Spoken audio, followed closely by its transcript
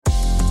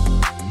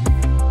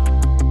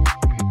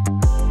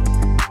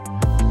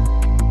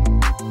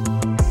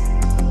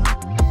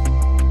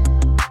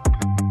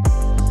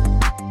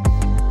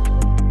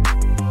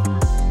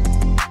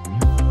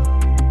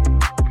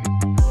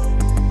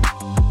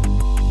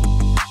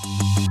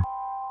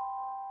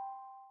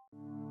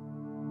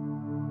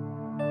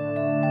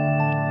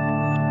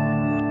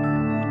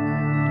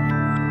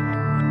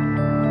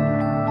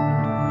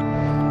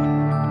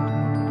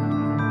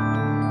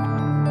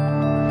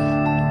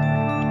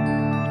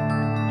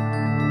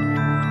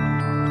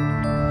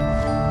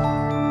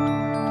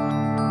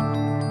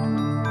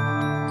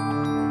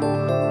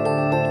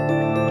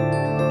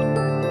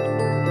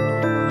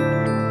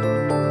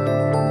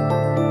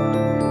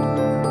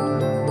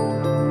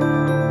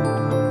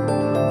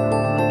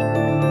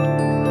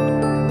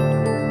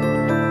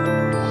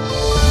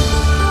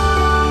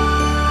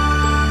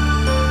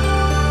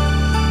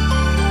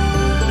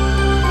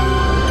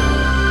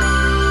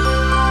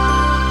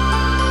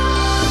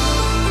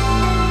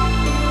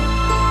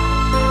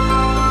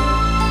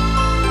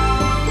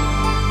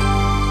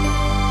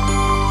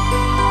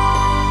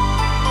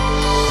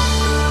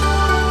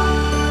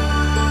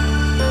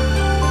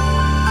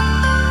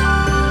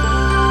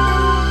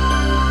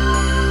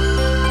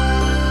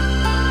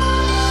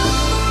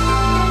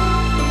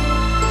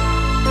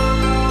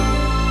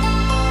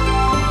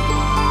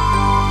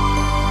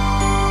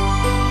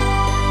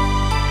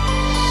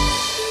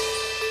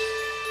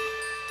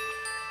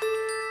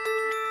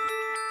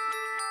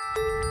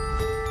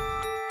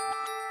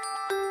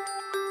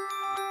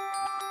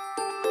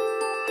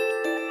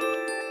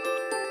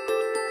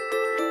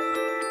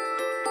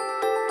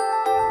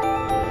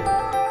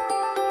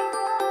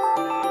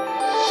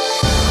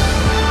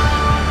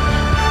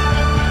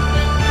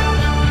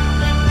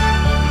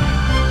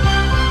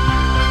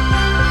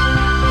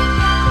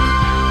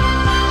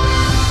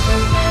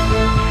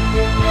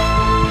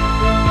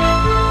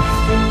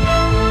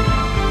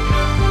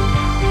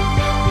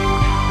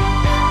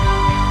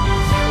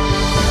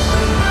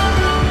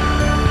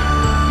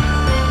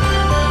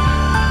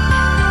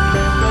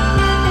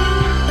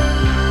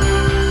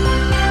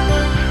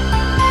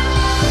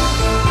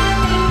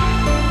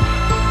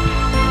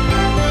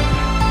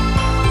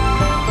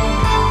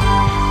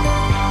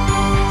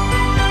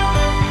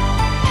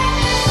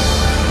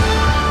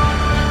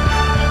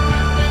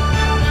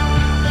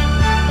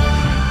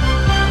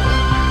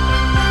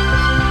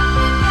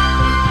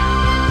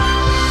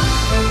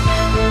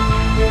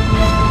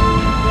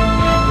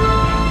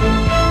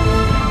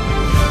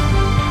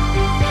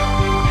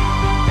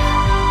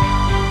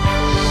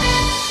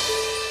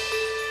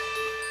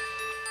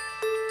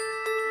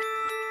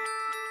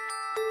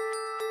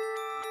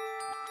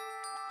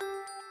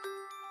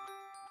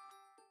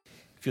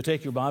If you'll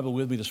take your Bible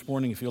with me this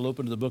morning, if you'll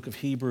open to the book of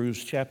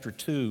Hebrews chapter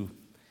 2,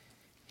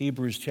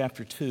 Hebrews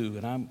chapter 2,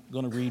 and I'm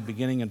going to read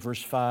beginning in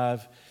verse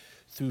 5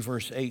 through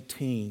verse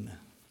 18.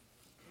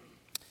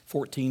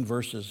 14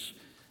 verses.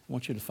 I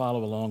want you to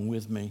follow along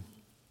with me.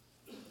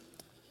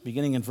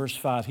 Beginning in verse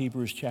 5,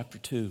 Hebrews chapter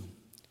 2.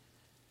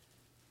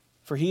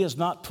 For he has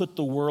not put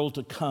the world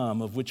to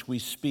come of which we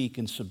speak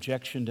in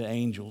subjection to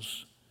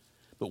angels,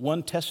 but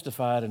one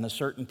testified in a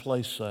certain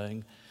place,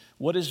 saying,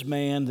 What is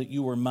man that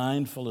you are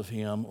mindful of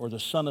him, or the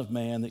Son of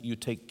Man that you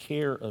take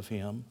care of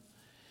him?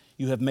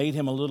 You have made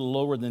him a little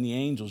lower than the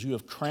angels. You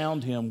have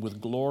crowned him with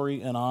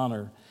glory and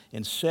honor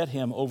and set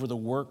him over the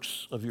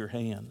works of your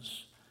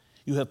hands.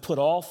 You have put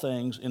all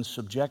things in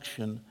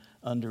subjection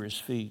under his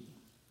feet.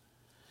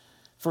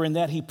 For in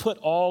that he put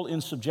all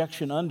in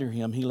subjection under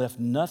him, he left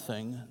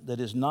nothing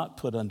that is not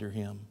put under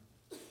him.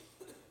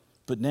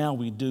 But now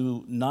we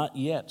do not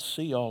yet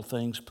see all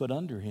things put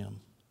under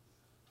him.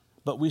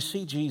 But we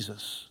see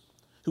Jesus,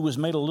 who was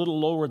made a little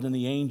lower than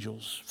the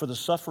angels for the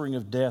suffering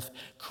of death,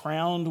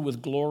 crowned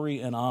with glory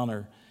and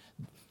honor,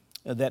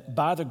 that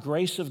by the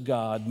grace of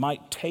God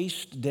might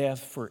taste death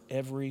for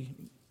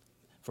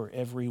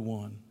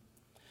everyone.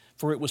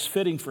 For it was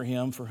fitting for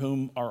him, for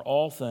whom are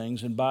all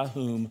things and by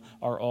whom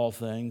are all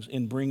things,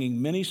 in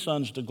bringing many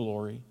sons to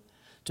glory,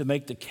 to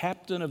make the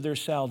captain of their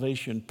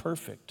salvation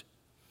perfect.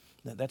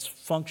 That's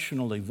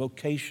functionally,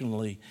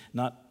 vocationally,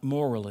 not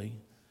morally.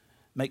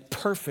 Make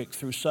perfect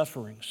through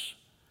sufferings.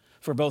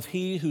 For both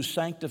he who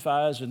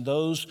sanctifies and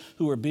those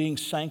who are being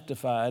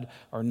sanctified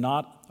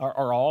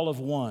are all of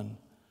one,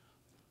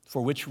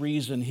 for which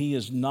reason he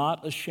is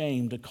not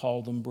ashamed to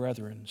call them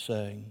brethren,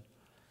 saying,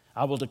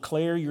 I will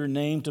declare your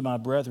name to my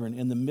brethren.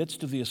 In the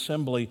midst of the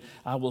assembly,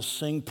 I will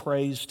sing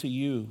praise to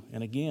you.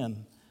 And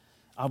again,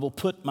 I will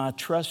put my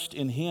trust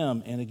in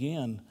him. And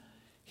again,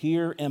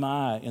 here am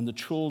I and the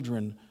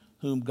children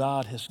whom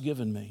God has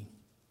given me.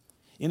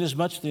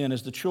 Inasmuch then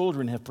as the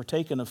children have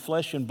partaken of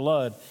flesh and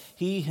blood,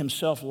 he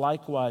himself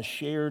likewise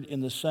shared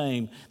in the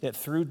same, that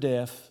through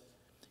death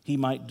he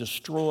might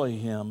destroy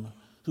him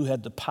who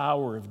had the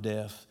power of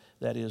death,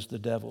 that is, the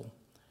devil,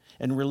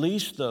 and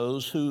release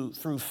those who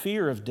through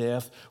fear of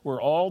death were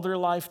all their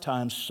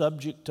lifetime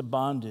subject to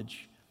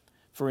bondage.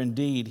 For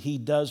indeed he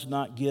does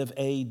not give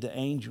aid to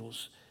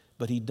angels,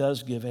 but he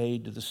does give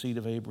aid to the seed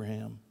of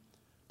Abraham.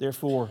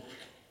 Therefore,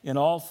 in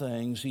all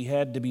things he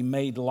had to be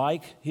made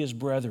like his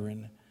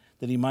brethren,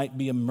 that he might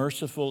be a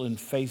merciful and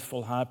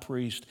faithful high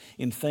priest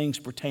in things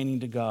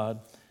pertaining to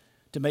God,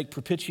 to make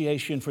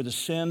propitiation for the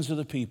sins of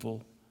the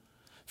people.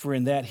 For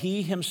in that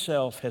he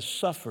himself has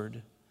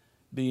suffered,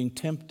 being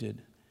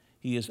tempted,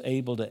 he is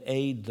able to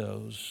aid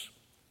those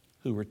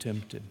who were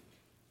tempted.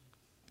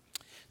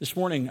 This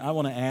morning, I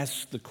want to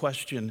ask the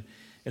question,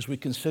 as we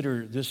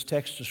consider this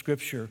text of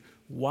Scripture,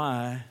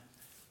 why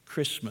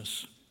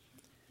Christmas?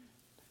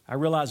 I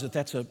realize that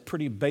that's a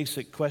pretty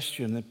basic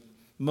question that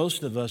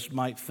most of us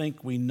might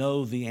think we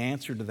know the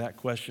answer to that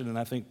question, and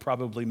I think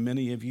probably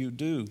many of you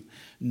do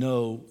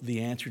know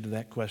the answer to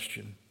that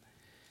question.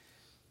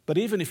 But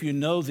even if you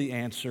know the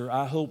answer,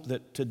 I hope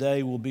that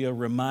today will be a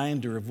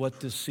reminder of what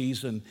this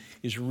season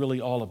is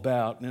really all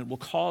about, and it will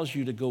cause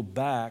you to go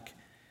back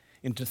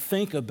and to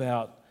think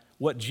about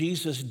what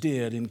Jesus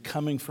did in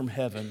coming from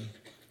heaven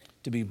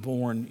to be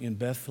born in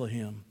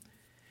Bethlehem.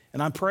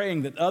 And I'm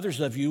praying that others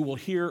of you will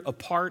hear a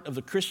part of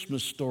the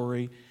Christmas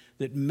story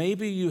that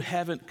maybe you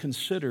haven't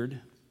considered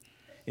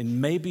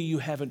and maybe you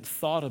haven't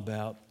thought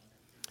about,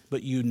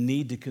 but you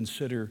need to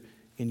consider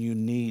and you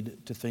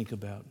need to think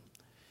about.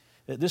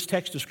 This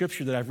text of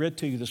Scripture that I've read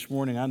to you this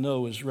morning, I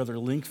know is rather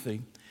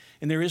lengthy,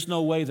 and there is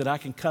no way that I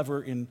can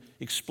cover and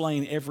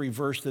explain every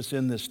verse that's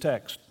in this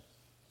text.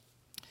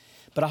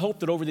 But I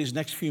hope that over these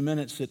next few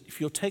minutes that if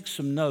you'll take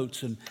some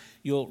notes and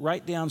you'll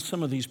write down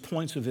some of these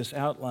points of this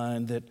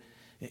outline, that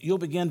you'll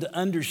begin to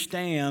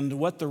understand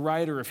what the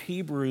writer of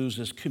Hebrews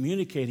is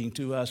communicating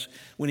to us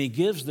when he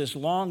gives this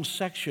long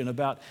section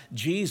about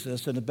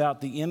Jesus and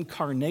about the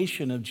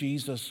incarnation of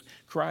Jesus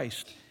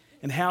Christ,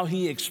 and how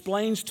he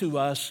explains to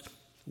us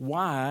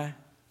why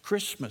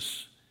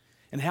Christmas,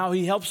 and how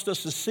he helps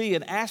us to see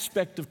an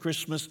aspect of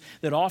Christmas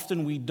that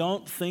often we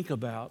don't think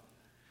about,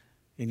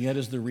 and yet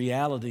is the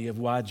reality of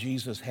why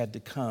Jesus had to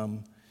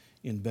come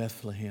in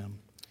Bethlehem.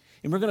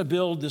 And we're going to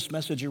build this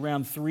message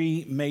around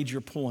three major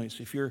points.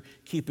 If you're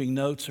keeping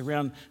notes,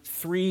 around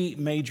three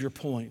major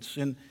points.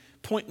 And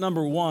point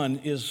number one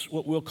is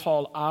what we'll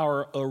call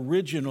our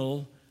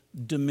original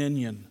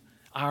dominion.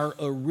 Our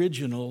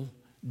original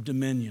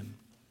dominion.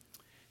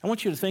 I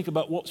want you to think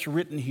about what's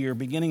written here,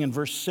 beginning in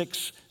verse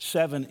 6,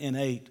 7, and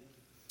 8.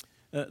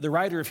 The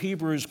writer of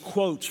Hebrews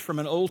quotes from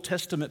an Old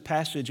Testament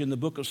passage in the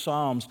book of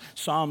Psalms,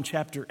 Psalm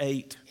chapter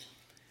 8.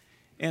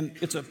 And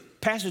it's a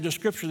passage of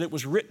Scripture that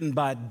was written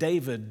by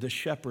David, the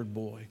shepherd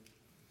boy.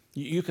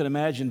 You can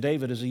imagine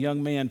David as a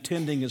young man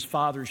tending his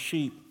father's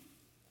sheep.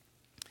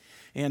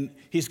 And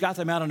he's got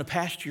them out on a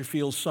pasture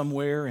field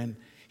somewhere, and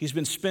he's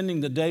been spending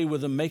the day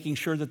with them, making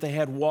sure that they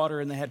had water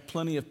and they had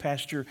plenty of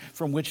pasture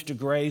from which to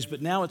graze.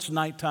 But now it's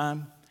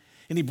nighttime,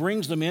 and he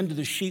brings them into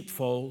the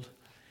sheepfold.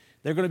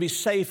 They're going to be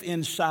safe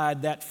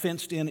inside that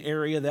fenced-in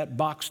area, that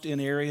boxed-in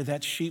area,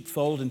 that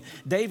sheepfold. And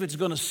David's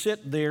going to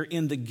sit there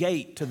in the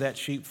gate to that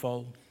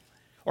sheepfold.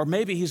 Or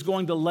maybe he's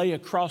going to lay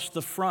across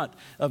the front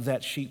of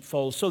that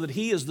sheepfold so that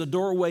he is the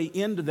doorway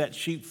into that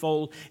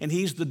sheepfold and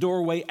he's the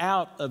doorway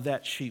out of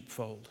that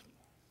sheepfold.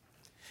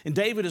 And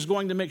David is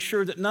going to make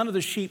sure that none of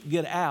the sheep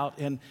get out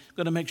and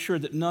going to make sure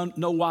that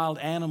no wild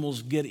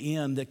animals get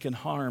in that can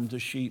harm the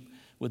sheep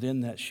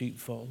within that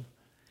sheepfold.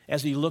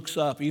 As he looks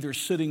up, either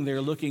sitting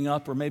there looking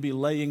up or maybe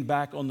laying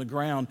back on the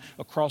ground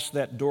across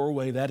that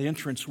doorway, that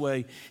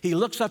entranceway, he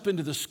looks up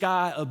into the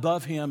sky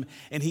above him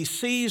and he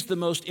sees the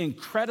most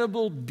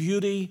incredible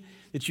beauty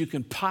that you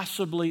can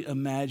possibly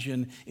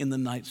imagine in the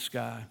night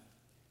sky.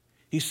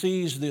 He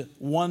sees the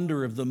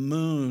wonder of the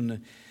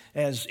moon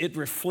as it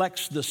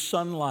reflects the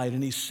sunlight,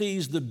 and he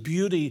sees the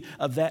beauty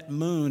of that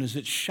moon as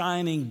it's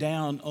shining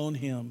down on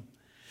him.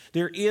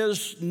 There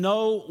is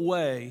no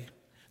way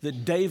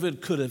that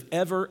David could have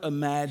ever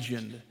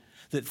imagined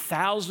that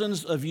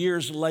thousands of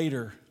years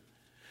later,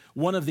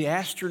 one of the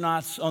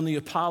astronauts on the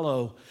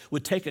Apollo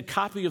would take a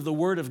copy of the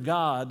Word of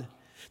God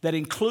that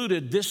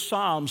included this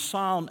psalm,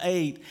 Psalm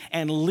 8,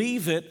 and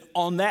leave it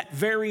on that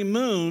very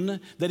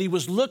moon that he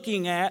was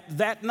looking at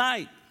that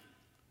night.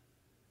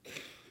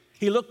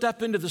 He looked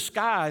up into the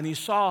sky and he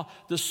saw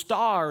the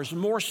stars,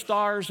 more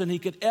stars than he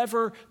could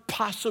ever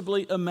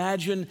possibly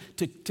imagine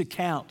to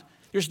count.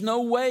 There's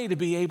no way to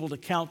be able to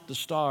count the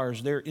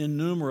stars. They're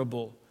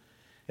innumerable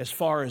as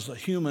far as a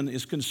human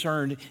is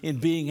concerned in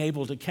being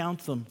able to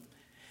count them.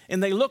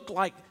 And they look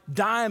like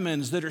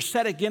diamonds that are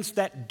set against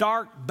that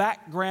dark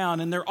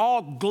background, and they're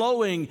all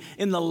glowing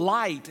in the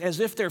light as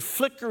if they're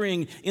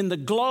flickering in the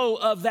glow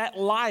of that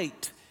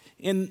light,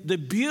 in the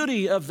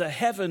beauty of the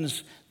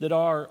heavens that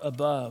are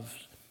above.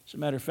 As a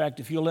matter of fact,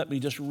 if you'll let me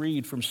just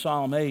read from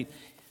Psalm 8,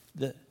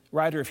 the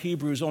writer of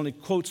Hebrews only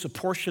quotes a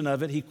portion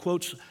of it. He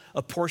quotes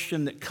a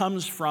portion that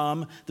comes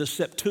from the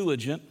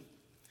Septuagint,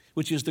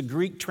 which is the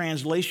Greek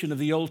translation of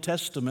the Old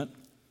Testament.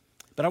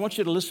 But I want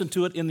you to listen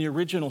to it in the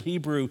original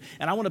Hebrew.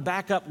 And I want to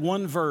back up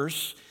one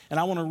verse, and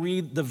I want to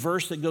read the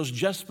verse that goes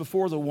just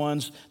before the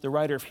ones the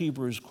writer of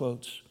Hebrews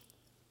quotes.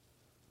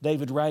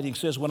 David writing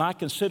says, "When I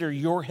consider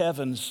your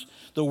heavens,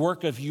 the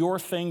work of your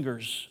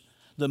fingers,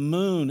 the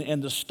moon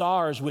and the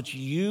stars which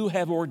you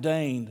have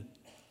ordained,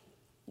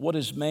 what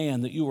is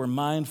man that you are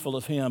mindful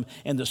of him,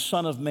 and the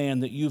Son of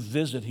Man that you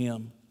visit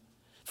him?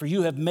 For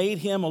you have made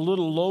him a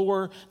little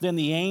lower than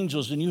the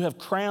angels, and you have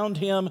crowned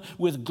him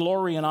with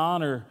glory and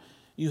honor.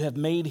 You have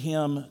made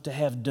him to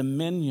have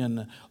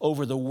dominion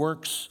over the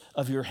works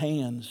of your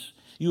hands.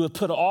 You have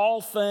put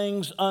all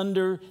things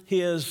under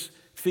his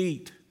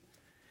feet."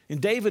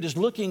 And David is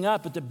looking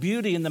up at the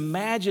beauty and the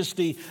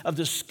majesty of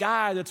the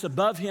sky that's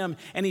above him,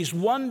 and he's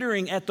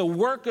wondering at the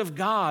work of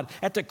God,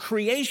 at the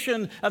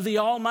creation of the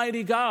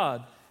Almighty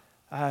God.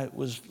 I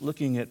was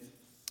looking at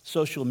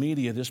social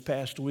media this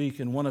past week,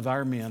 and one of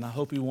our men, I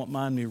hope you won't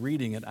mind me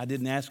reading it. I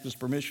didn't ask his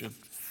permission,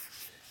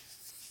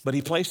 but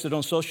he placed it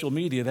on social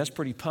media. That's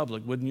pretty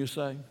public, wouldn't you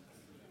say?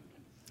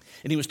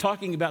 And he was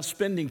talking about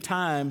spending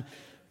time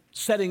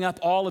setting up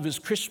all of his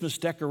Christmas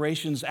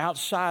decorations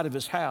outside of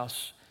his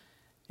house.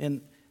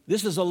 And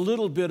this is a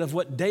little bit of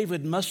what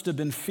David must have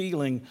been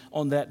feeling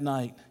on that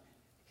night.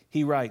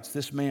 He writes,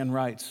 this man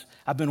writes,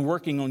 "I've been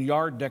working on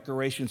yard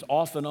decorations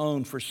off and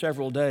on for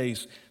several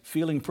days,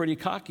 feeling pretty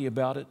cocky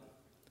about it.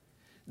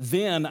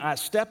 Then I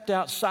stepped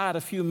outside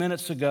a few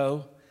minutes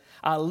ago.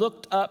 I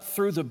looked up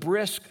through the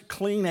brisk,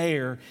 clean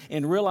air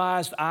and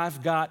realized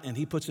I've got," and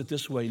he puts it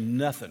this way,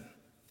 "nothing.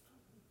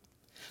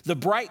 The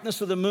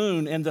brightness of the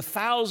moon and the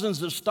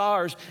thousands of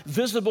stars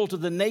visible to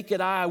the naked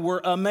eye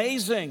were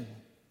amazing.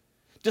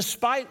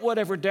 Despite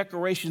whatever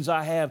decorations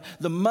I have,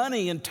 the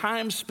money and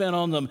time spent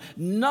on them,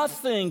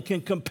 nothing can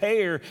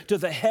compare to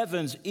the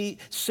heavens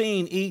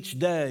seen each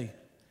day."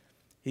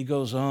 He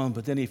goes on,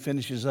 but then he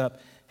finishes up,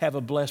 "Have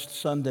a blessed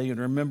Sunday and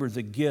remember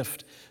the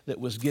gift that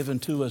was given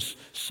to us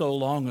so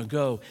long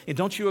ago." And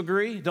don't you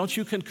agree? Don't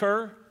you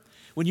concur?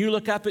 When you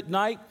look up at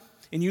night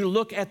and you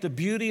look at the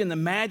beauty and the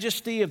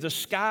majesty of the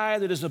sky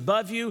that is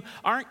above you,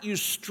 aren't you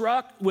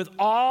struck with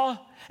awe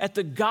at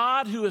the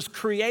God who has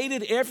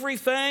created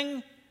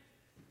everything?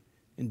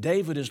 And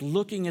David is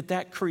looking at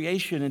that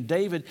creation, and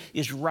David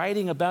is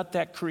writing about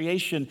that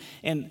creation.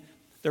 And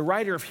the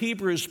writer of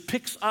Hebrews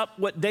picks up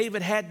what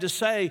David had to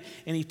say,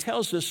 and he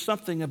tells us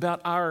something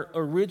about our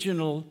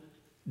original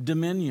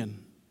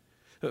dominion.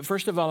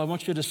 First of all, I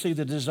want you to see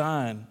the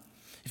design.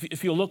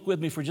 If you'll look with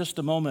me for just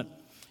a moment,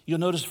 you'll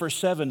notice verse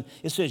 7,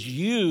 it says,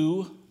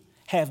 "You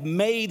have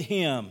made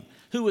him."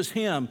 Who is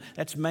him?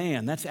 That's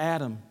man, that's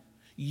Adam.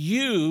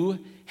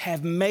 You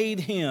have made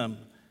him.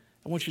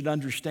 I want you to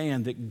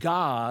understand that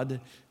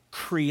God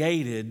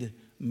created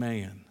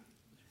man.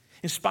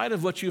 In spite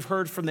of what you've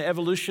heard from the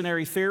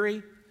evolutionary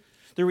theory,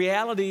 the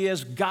reality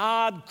is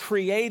God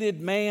created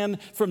man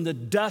from the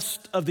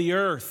dust of the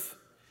earth.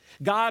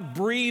 God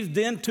breathed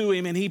into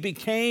him and he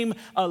became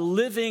a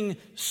living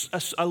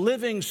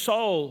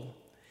soul.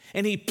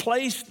 And he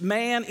placed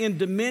man in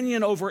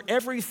dominion over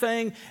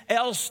everything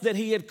else that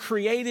he had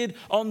created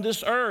on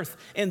this earth.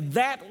 And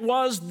that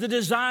was the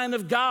design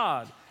of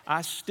God.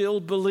 I still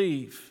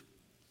believe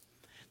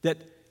that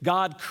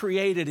God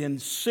created in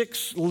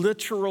 6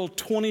 literal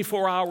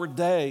 24-hour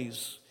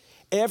days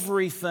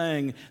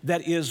everything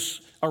that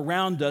is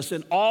around us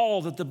and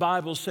all that the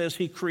Bible says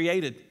he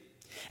created.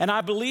 And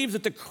I believe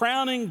that the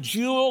crowning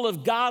jewel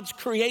of God's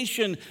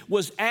creation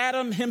was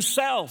Adam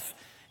himself.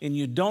 And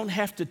you don't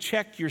have to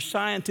check your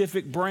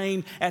scientific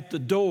brain at the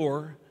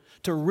door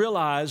to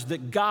realize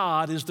that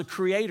God is the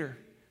creator.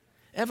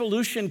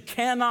 Evolution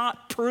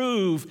cannot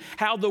prove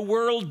how the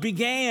world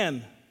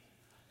began.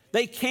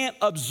 They can't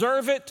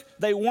observe it,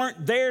 they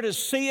weren't there to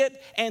see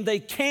it, and they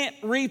can't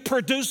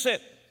reproduce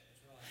it.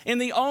 And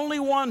the only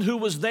one who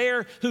was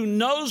there who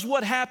knows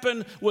what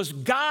happened was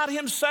God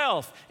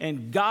himself.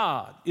 And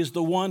God is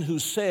the one who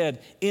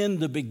said, in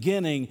the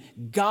beginning,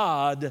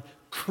 God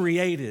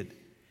created.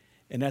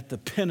 And at the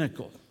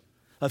pinnacle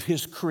of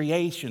his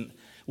creation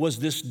was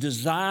this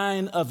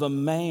design of a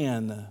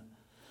man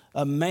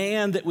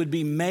that would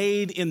be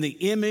made in the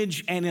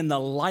image and in the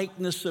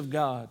likeness of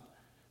God.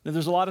 Now,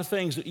 there's a lot of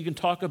things that you can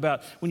talk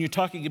about when you're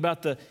talking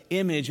about the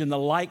image and the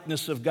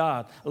likeness of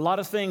God. A lot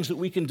of things that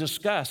we can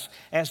discuss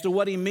as to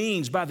what he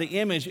means by the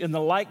image and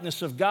the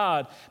likeness of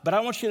God. But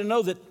I want you to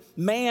know that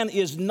man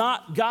is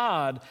not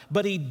God,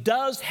 but he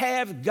does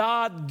have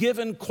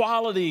God-given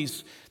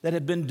qualities that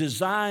have been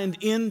designed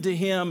into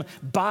him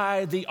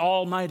by the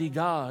Almighty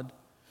God.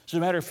 As a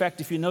matter of fact,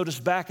 if you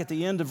notice back at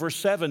the end of verse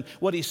 7,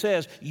 what he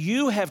says,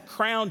 you have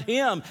crowned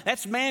him,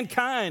 that's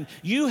mankind,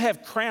 you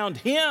have crowned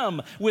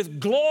him with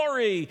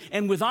glory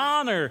and with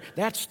honor.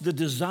 That's the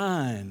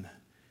design.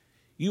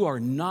 You are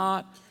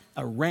not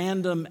a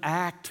random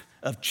act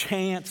of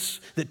chance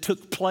that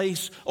took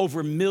place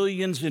over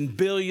millions and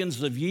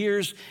billions of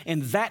years.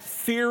 And that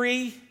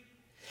theory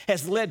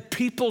has led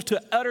people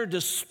to utter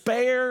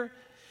despair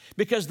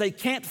because they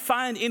can't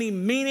find any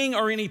meaning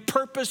or any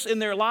purpose in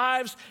their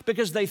lives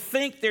because they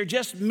think they're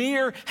just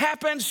mere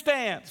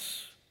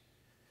happenstance.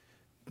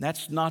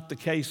 That's not the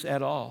case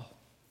at all.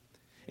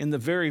 In the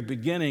very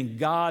beginning,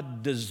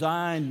 God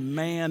designed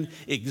man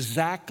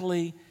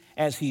exactly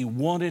as he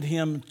wanted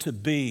him to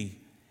be.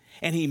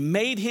 And he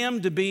made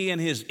him to be in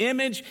his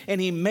image, and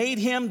he made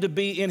him to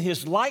be in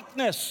his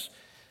likeness.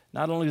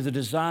 Not only the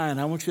design,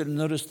 I want you to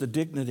notice the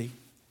dignity.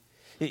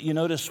 You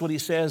notice what he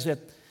says at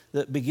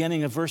the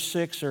beginning of verse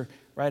 6, or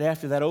right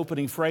after that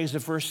opening phrase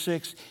of verse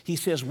 6, he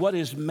says, what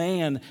is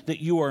man that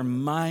you are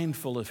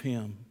mindful of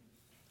him?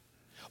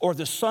 Or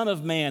the Son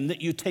of Man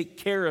that you take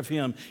care of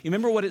him? You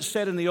remember what it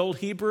said in the old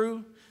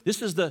Hebrew?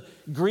 This is the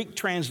Greek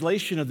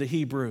translation of the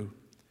Hebrew.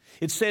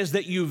 It says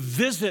that you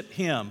visit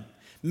him,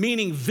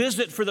 meaning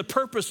visit for the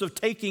purpose of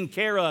taking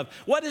care of.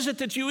 What is it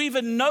that you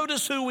even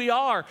notice who we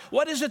are?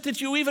 What is it that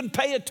you even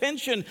pay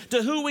attention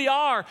to who we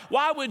are?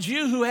 Why would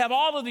you, who have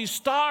all of these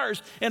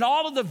stars and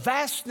all of the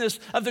vastness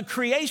of the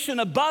creation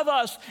above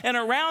us and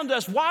around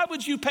us, why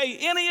would you pay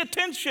any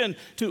attention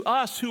to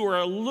us who are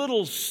a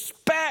little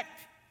speck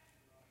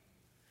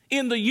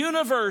in the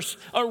universe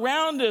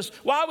around us?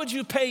 Why would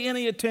you pay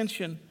any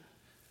attention?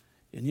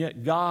 And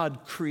yet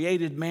God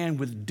created man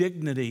with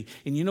dignity.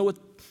 And you know what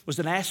was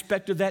an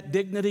aspect of that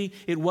dignity?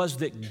 It was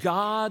that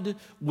God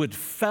would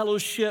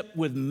fellowship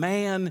with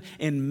man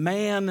and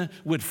man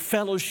would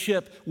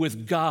fellowship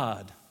with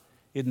God.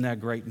 Isn't that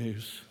great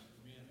news?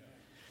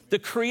 The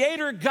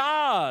Creator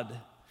God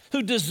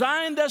who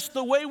designed us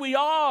the way we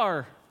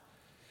are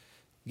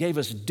gave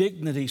us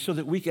dignity so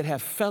that we could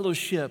have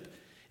fellowship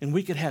and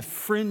we could have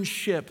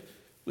friendship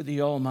with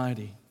the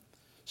Almighty.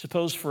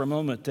 Suppose for a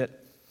moment that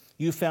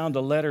you found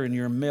a letter in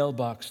your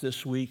mailbox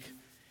this week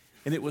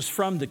and it was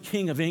from the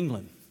King of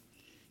England.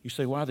 You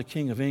say, why the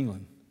King of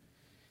England?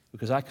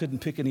 Because I couldn't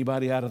pick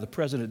anybody out of the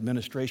present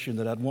administration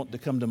that I'd want to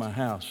come to my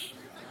house.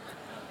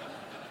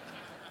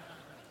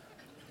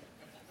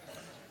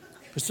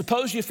 But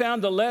suppose you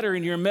found a letter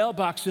in your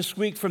mailbox this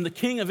week from the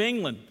King of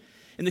England.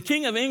 And the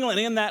King of England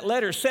in that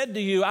letter said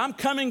to you, I'm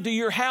coming to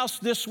your house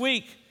this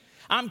week.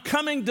 I'm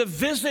coming to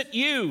visit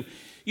you.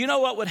 You know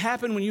what would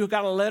happen when you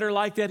got a letter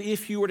like that,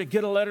 if you were to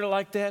get a letter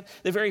like that?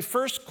 The very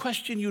first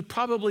question you'd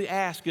probably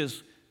ask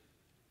is,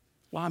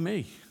 why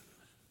me?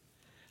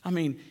 I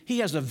mean, he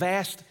has a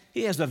vast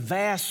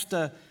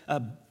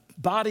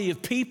body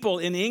of people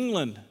in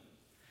England.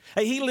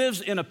 He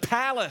lives in a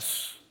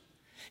palace.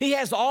 He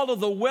has all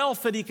of the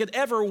wealth that he could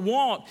ever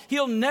want.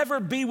 He'll never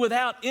be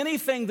without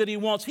anything that he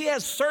wants. He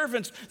has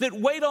servants that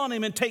wait on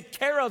him and take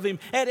care of him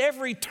at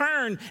every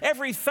turn,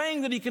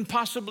 everything that he can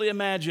possibly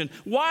imagine.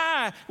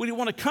 Why would he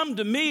want to come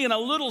to me in a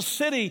little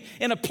city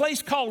in a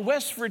place called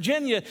West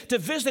Virginia to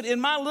visit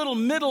in my little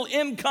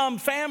middle-income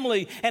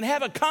family and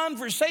have a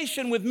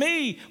conversation with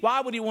me?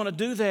 Why would he want to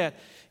do that?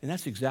 And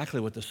that's exactly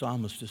what the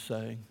psalmist is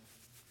saying.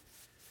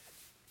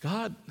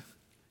 God,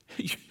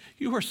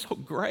 you are so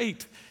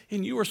great,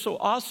 and you are so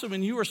awesome,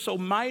 and you are so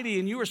mighty,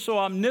 and you are so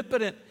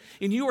omnipotent,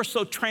 and you are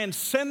so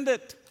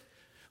transcendent.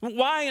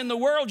 Why in the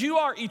world? You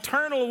are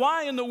eternal.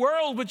 Why in the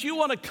world would you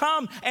want to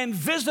come and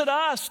visit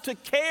us, to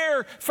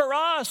care for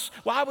us?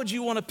 Why would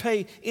you want to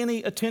pay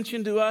any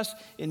attention to us?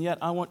 And yet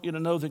I want you to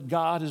know that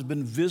God has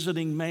been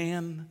visiting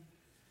man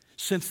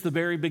since the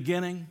very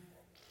beginning.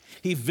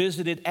 He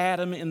visited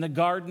Adam in the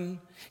garden.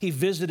 He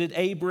visited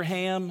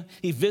Abraham.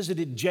 He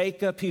visited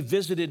Jacob. He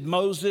visited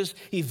Moses.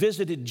 He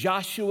visited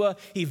Joshua.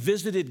 He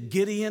visited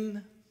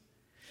Gideon.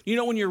 You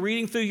know, when you're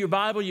reading through your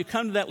Bible, you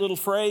come to that little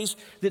phrase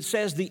that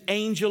says the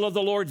angel of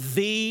the Lord,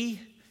 the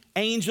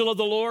angel of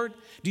the Lord.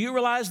 Do you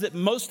realize that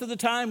most of the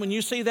time when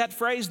you see that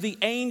phrase, the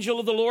angel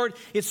of the Lord,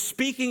 it's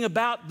speaking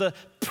about the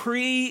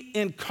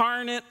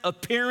pre-incarnate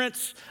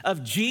appearance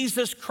of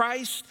Jesus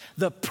Christ,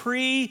 the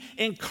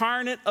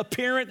pre-incarnate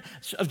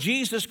appearance of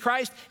Jesus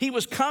Christ. He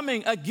was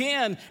coming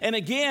again and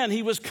again.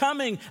 He was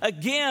coming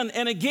again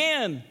and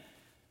again.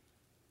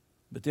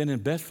 But then in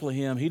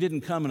Bethlehem, he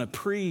didn't come in a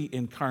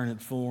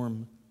pre-incarnate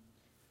form.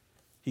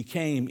 He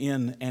came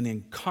in an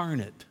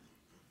incarnate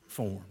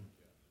form.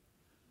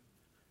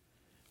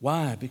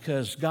 Why?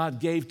 Because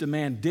God gave to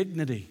man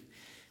dignity.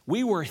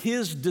 We were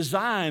his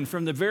design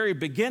from the very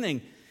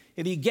beginning.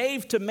 And he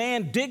gave to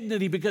man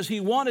dignity because he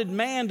wanted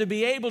man to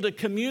be able to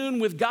commune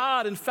with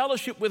God and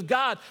fellowship with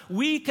God.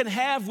 We can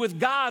have with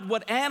God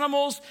what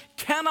animals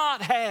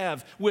cannot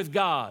have with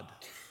God.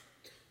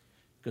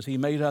 Because he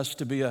made us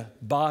to be a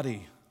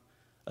body,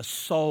 a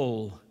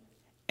soul,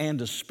 and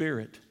a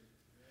spirit,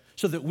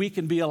 so that we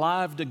can be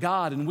alive to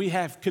God and we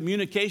have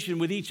communication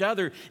with each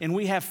other and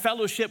we have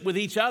fellowship with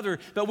each other,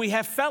 but we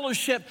have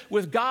fellowship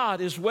with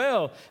God as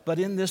well. But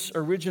in this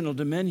original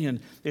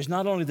dominion, there's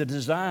not only the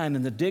design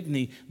and the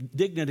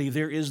dignity,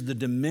 there is the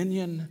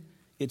dominion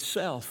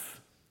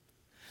itself.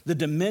 The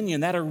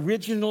dominion, that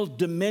original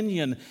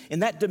dominion,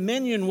 and that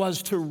dominion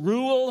was to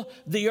rule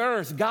the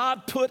earth.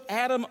 God put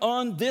Adam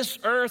on this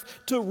earth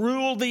to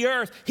rule the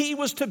earth. He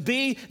was to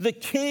be the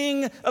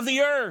king of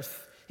the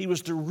earth. He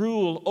was to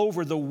rule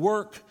over the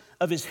work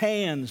of his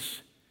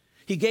hands.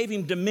 He gave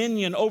him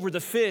dominion over the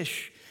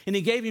fish, and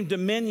he gave him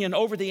dominion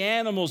over the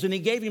animals, and he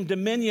gave him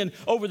dominion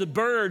over the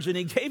birds, and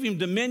he gave him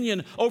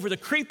dominion over the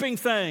creeping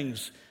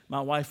things.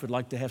 My wife would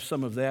like to have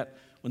some of that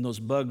when those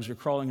bugs are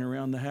crawling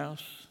around the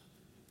house.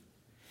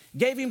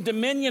 Gave him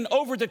dominion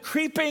over the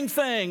creeping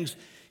things.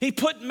 He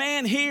put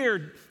man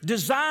here,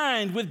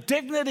 designed with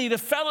dignity to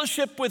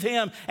fellowship with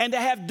him and to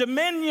have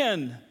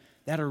dominion,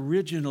 that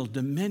original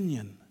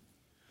dominion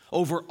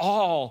over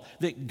all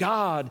that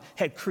God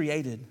had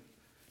created.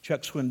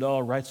 Chuck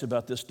Swindoll writes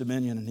about this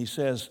dominion, and he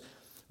says,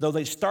 though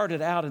they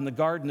started out in the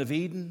Garden of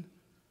Eden,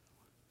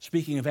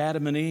 speaking of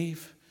Adam and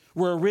Eve,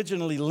 were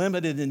originally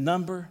limited in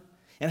number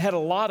and had a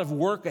lot of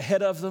work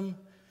ahead of them,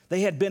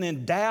 they had been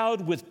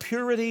endowed with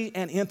purity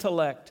and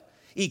intellect,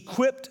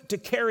 equipped to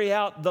carry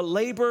out the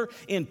labor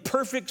in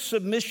perfect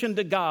submission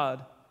to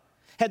God.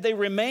 Had they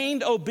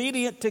remained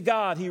obedient to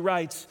God, he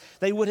writes,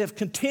 they would have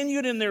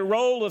continued in their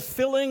role of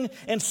filling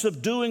and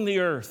subduing the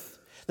earth.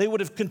 They would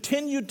have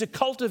continued to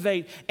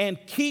cultivate and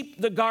keep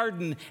the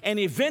garden and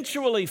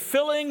eventually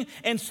filling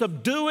and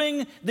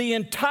subduing the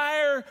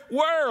entire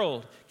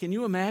world. Can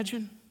you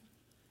imagine?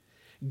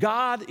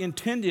 God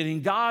intended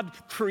and God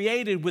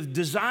created with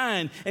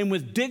design and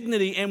with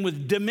dignity and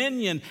with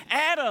dominion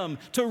Adam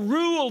to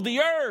rule the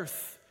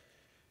earth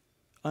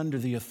under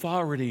the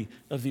authority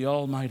of the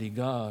Almighty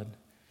God.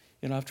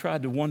 You know, I've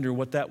tried to wonder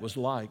what that was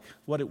like,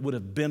 what it would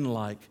have been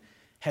like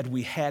had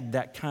we had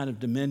that kind of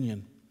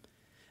dominion.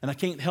 And I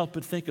can't help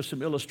but think of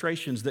some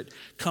illustrations that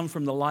come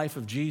from the life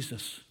of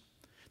Jesus.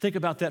 Think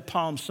about that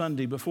Palm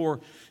Sunday before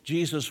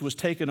Jesus was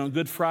taken on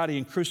Good Friday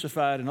and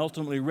crucified and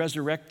ultimately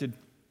resurrected.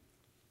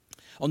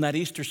 On that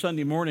Easter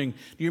Sunday morning,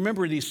 do you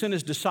remember he sent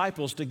his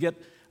disciples to get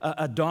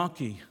a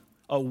donkey,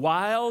 a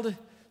wild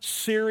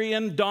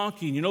Syrian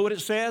donkey? And you know what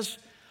it says?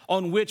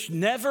 On which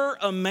never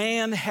a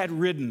man had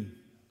ridden.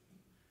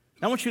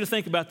 I want you to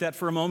think about that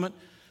for a moment.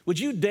 Would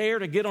you dare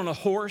to get on a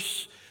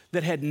horse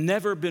that had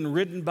never been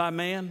ridden by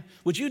man?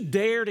 Would you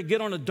dare to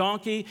get on a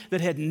donkey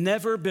that had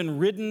never been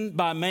ridden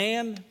by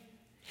man?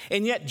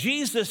 And yet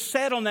Jesus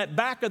sat on that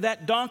back of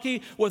that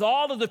donkey with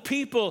all of the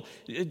people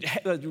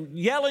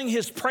yelling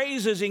his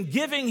praises and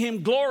giving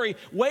him glory,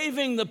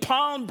 waving the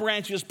palm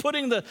branches,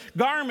 putting the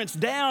garments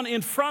down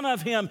in front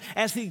of him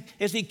as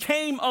he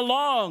came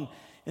along.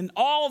 And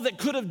all that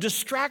could have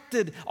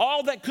distracted,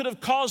 all that could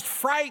have caused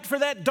fright for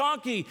that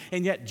donkey.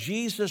 And yet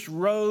Jesus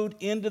rode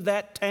into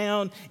that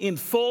town in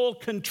full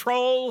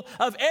control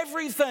of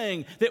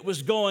everything that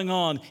was going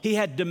on. He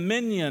had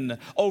dominion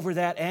over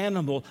that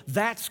animal.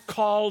 That's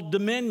called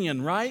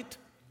dominion, right?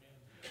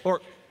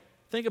 Or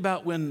think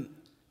about when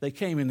they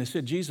came and they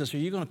said, Jesus, are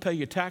you going to pay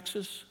your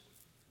taxes?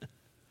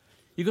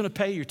 You going to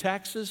pay your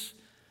taxes?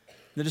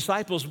 The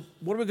disciples,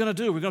 what are we going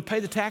to do? We're going to pay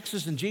the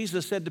taxes. And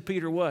Jesus said to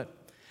Peter, what?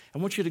 I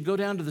want you to go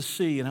down to the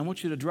sea and I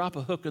want you to drop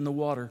a hook in the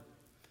water.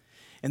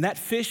 And that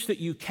fish that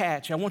you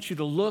catch, I want you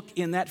to look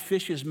in that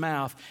fish's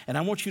mouth and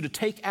I want you to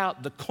take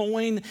out the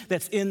coin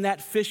that's in that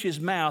fish's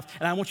mouth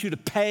and I want you to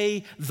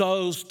pay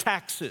those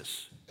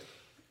taxes.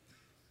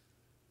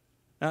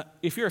 Now,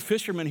 if you're a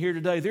fisherman here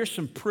today, there's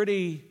some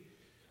pretty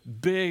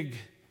big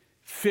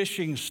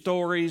fishing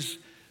stories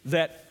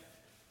that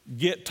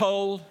get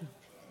told?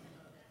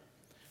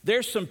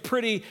 There's some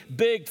pretty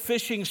big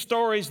fishing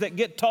stories that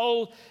get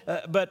told,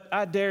 but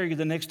I dare you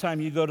the next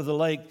time you go to the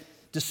lake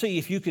to see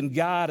if you can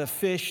guide a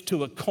fish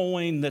to a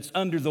coin that's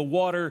under the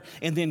water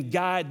and then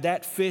guide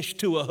that fish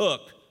to a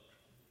hook.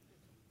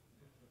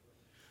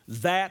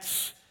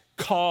 That's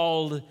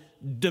called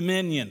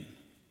dominion.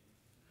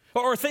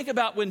 Or think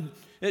about when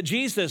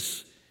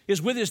Jesus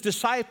is with his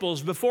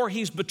disciples before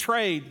he's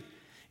betrayed,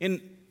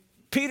 and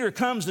Peter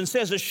comes and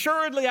says,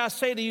 assuredly I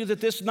say to you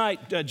that this night,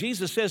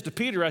 Jesus says to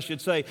Peter, I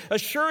should say,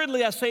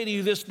 assuredly I say to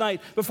you this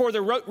night, before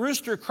the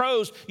rooster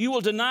crows, you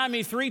will deny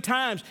me 3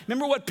 times.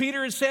 Remember what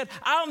Peter had said?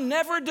 I'll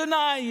never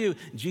deny you.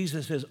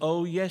 Jesus says,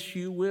 oh, yes,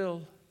 you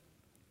will.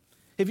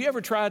 Have you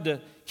ever tried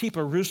to keep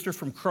a rooster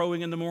from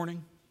crowing in the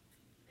morning?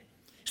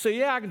 You say,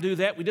 yeah, I can do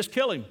that. We just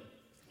kill him.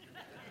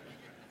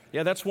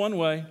 Yeah, that's one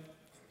way.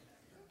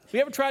 Have you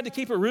ever tried to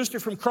keep a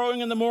rooster from crowing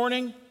in the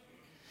morning?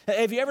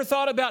 Have you ever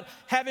thought about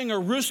having a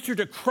rooster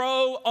to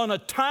crow on a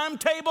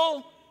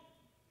timetable?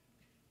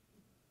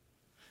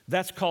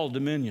 That's called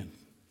dominion.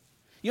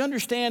 You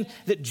understand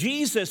that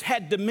Jesus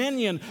had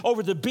dominion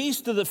over the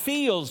beasts of the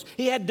fields.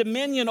 He had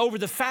dominion over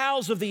the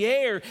fowls of the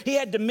air. He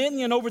had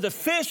dominion over the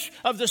fish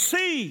of the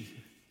sea.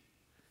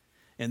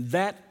 And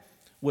that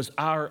was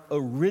our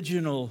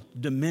original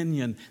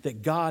dominion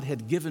that God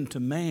had given to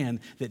man,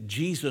 that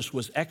Jesus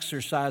was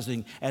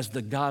exercising as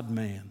the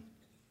God-man.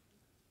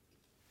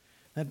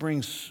 That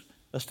brings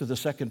us to the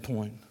second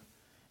point,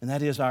 and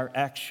that is our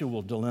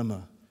actual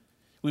dilemma.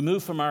 We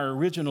move from our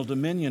original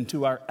dominion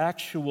to our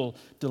actual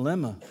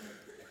dilemma.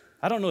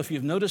 I don't know if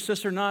you've noticed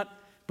this or not,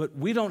 but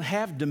we don't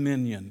have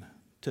dominion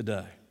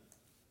today.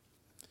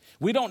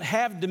 We don't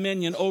have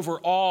dominion over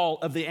all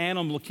of the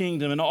animal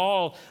kingdom and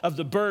all of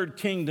the bird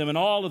kingdom and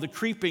all of the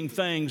creeping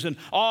things and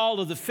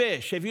all of the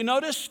fish. Have you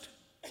noticed?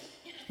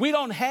 We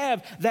don't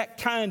have that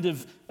kind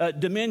of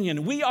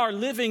dominion. We are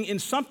living in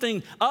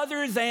something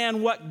other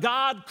than what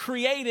God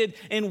created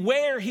and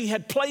where he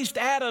had placed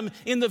Adam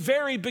in the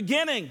very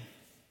beginning.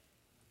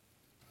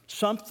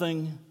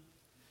 Something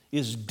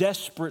is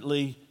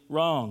desperately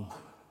wrong.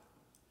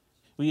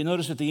 Will you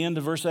notice at the end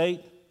of verse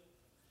 8?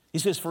 He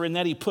says, for in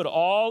that he put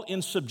all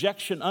in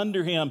subjection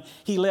under him,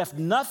 he left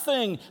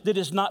nothing that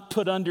is not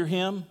put under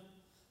him.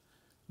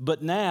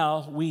 But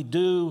now we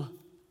do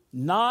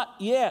not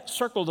yet,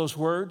 circle those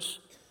words,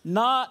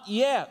 not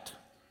yet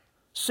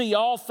see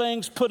all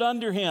things put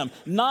under him.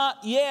 Not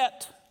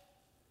yet.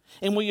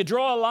 And will you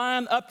draw a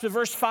line up to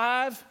verse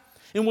 5?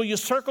 And will you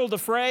circle the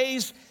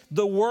phrase,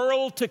 the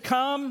world to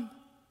come?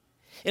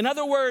 In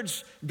other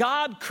words,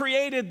 God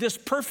created this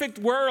perfect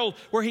world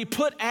where he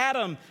put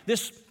Adam,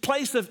 this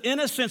place of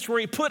innocence where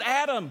he put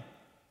Adam,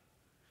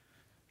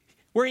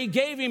 where he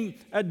gave him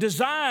a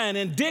design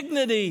and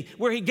dignity,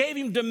 where he gave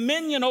him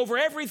dominion over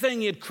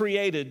everything he had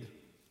created.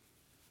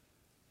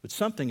 But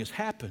something has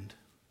happened.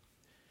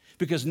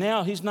 Because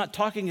now he's not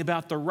talking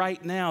about the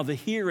right now, the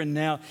here and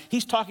now.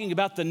 He's talking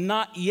about the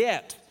not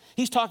yet.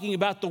 He's talking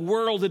about the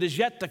world that is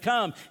yet to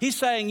come. He's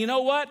saying, you know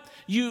what?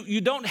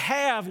 You don't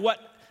have what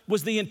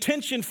was the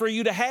intention for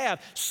you to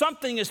have.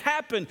 Something has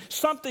happened.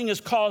 Something has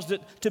caused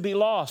it to be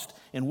lost.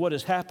 And what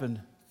has happened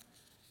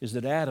is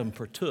that Adam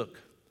partook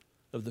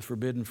of the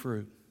forbidden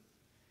fruit.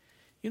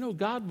 You know,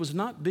 God was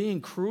not being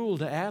cruel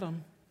to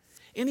Adam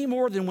any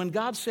more than when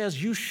God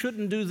says you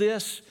shouldn't do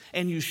this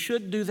and you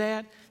should do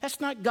that. That's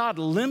not God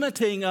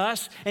limiting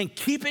us and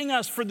keeping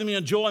us from the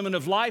enjoyment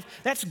of life.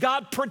 That's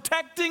God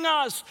protecting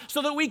us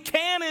so that we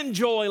can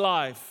enjoy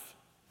life.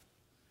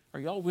 Are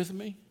y'all with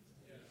me?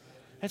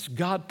 That's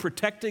God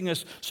protecting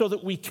us so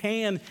that we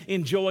can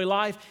enjoy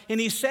life. And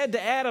he said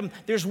to Adam,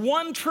 there's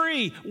one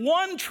tree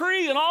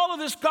in all of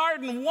this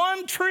garden,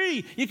 one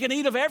tree. You can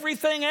eat of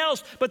everything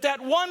else, but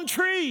that one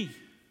tree.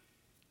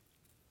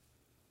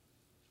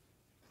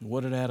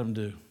 What did Adam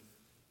do?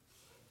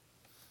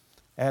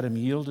 Adam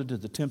yielded to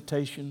the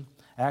temptation.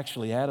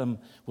 Actually, Adam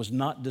was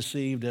not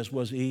deceived as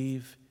was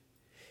Eve.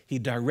 He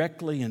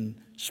directly and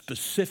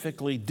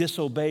specifically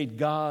disobeyed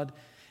God,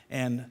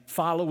 and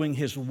following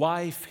his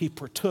wife, he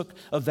partook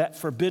of that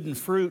forbidden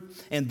fruit,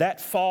 and that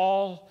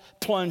fall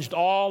plunged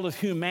all of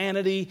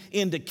humanity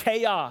into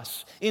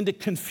chaos, into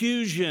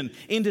confusion,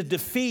 into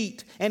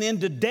defeat, and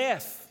into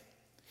death.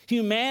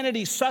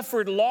 Humanity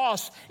suffered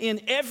loss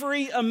in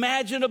every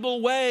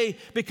imaginable way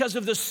because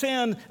of the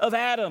sin of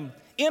Adam.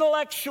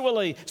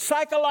 Intellectually,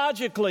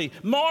 psychologically,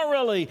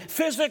 morally,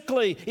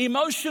 physically,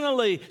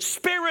 emotionally,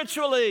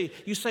 spiritually.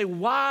 You say,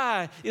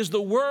 why is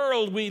the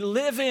world we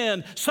live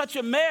in such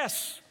a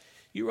mess?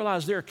 You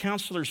realize there are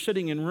counselors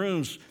sitting in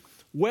rooms,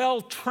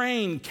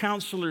 well-trained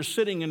counselors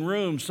sitting in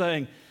rooms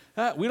saying,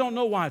 we don't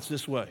know why it's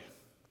this way.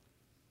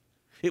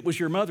 It was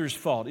your mother's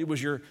fault. It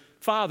was your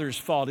father's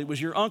fault. It was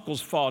your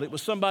uncle's fault. It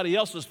was somebody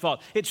else's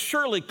fault. It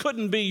surely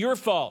couldn't be your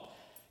fault.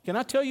 Can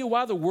I tell you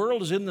why the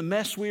world is in the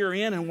mess we are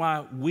in and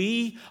why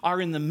we are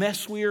in the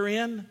mess we are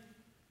in?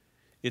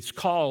 It's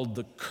called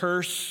the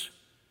curse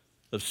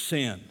of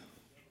sin.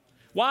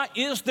 Why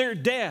is there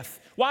death?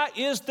 Why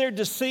is there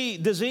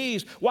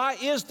disease? Why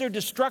is there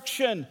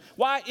destruction?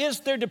 Why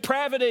is there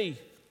depravity?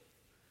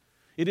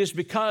 It is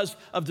because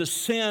of the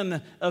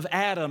sin of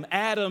Adam.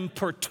 Adam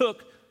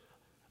partook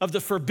of the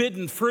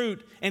forbidden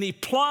fruit, and he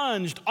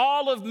plunged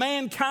all of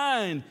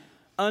mankind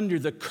under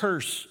the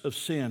curse of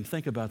sin.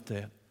 Think about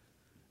that.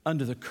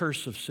 Under the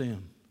curse of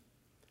sin.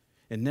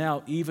 And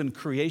now even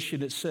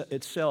creation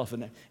itself,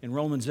 in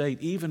Romans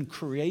 8, even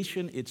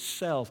creation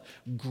itself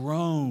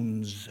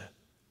groans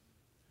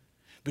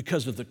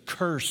because of the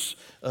curse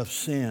of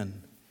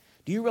sin.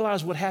 Do you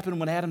realize what happened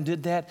when Adam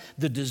did that?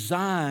 The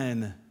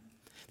design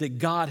that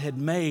God had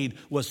made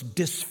was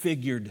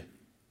disfigured.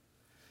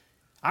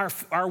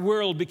 Our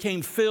world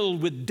became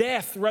filled with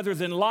death rather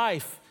than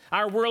life.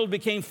 Our world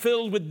became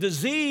filled with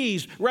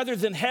disease rather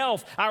than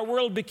health. Our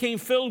world became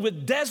filled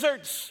with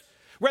deserts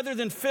rather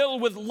than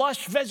filled with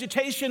lush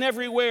vegetation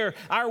everywhere.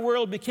 Our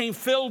world became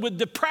filled with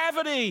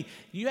depravity.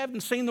 You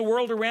haven't seen the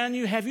world around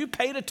you. Have you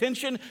paid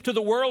attention to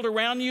the world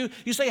around you?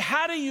 You say,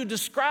 how do you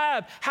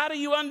describe, how do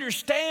you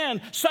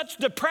understand such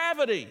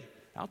depravity?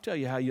 I'll tell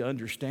you how you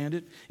understand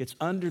it. It's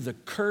under the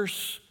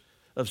curse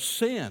of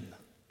sin.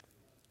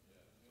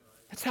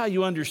 That's how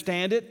you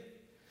understand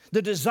it.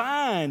 The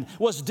design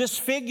was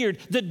disfigured.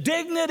 The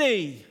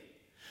dignity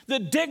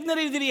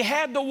that he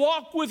had to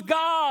walk with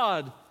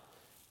God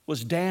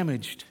was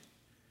damaged.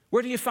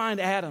 Where do you find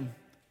Adam?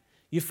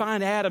 You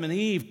find Adam and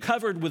Eve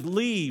covered with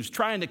leaves,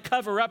 trying to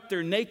cover up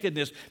their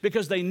nakedness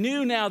because they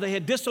knew now they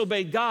had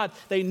disobeyed God.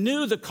 They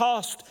knew the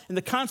cost and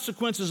the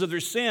consequences of their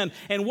sin.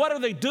 And what are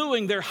they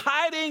doing? They're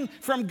hiding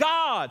from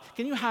God.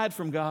 Can you hide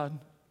from God?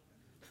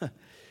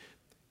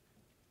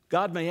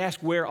 God may ask,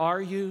 where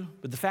are you?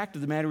 But the fact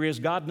of the matter is,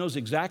 God knows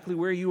exactly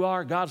where you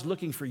are. God's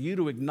looking for you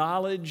to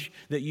acknowledge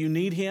that you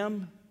need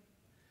Him.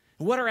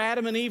 And what are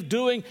Adam and Eve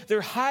doing?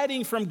 They're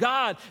hiding from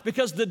God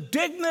because the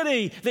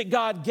dignity that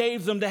God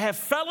gave them to have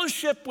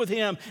fellowship with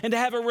Him and to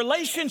have a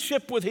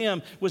relationship with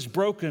Him was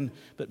broken.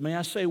 But may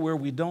I say, where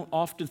we don't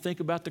often think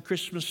about the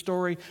Christmas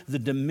story, the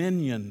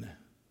dominion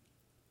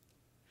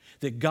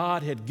that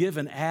God had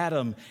given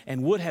Adam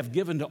and would have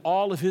given to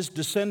all of his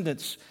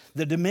descendants,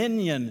 the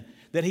dominion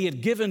that He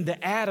had given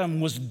to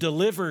Adam was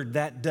delivered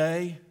that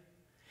day,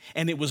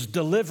 and it was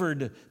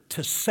delivered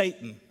to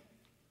Satan.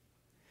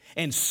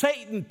 And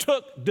Satan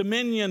took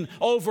dominion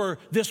over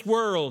this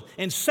world,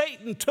 and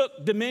Satan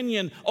took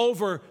dominion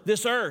over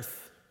this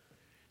earth.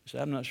 You say,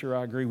 I'm not sure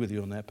I agree with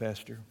you on that,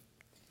 Pastor.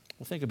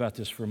 Well, think about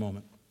this for a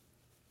moment.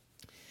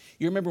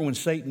 You remember when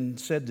Satan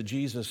said to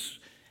Jesus,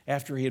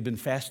 after he had been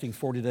fasting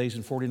 40 days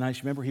and 40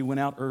 nights, remember he went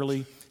out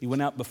early, he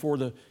went out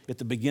at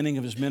the beginning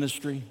of his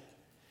ministry.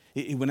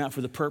 He went out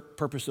for the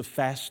purpose of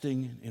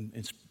fasting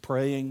and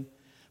praying,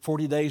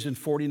 40 days and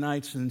 40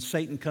 nights, and then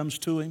Satan comes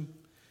to him.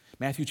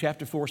 Matthew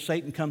chapter 4,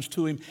 Satan comes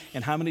to him,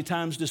 and how many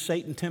times does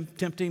Satan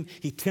tempt him?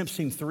 He tempts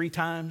him 3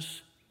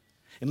 times.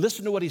 And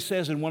listen to what he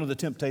says in one of the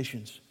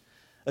temptations.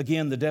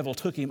 Again, the devil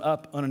took him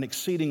up on an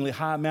exceedingly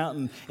high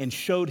mountain and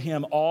showed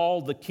him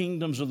all the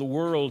kingdoms of the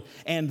world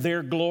and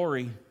their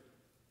glory.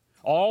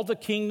 All the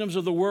kingdoms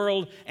of the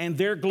world and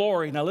their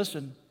glory. Now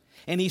listen.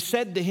 And he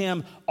said to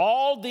him,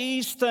 all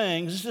these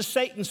things, this is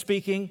Satan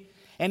speaking,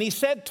 and he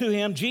said to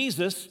him,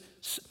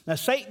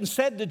 Satan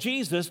said to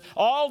Jesus,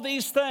 all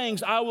these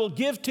things I will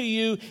give to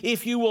you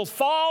if you will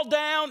fall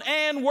down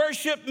and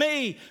worship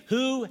me.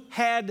 Who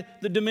had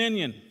the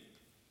dominion?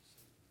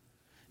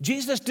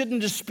 Jesus didn't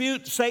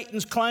dispute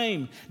Satan's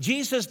claim.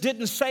 Jesus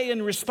didn't say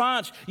in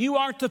response, you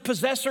aren't the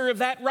possessor of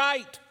that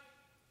right.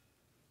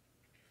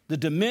 The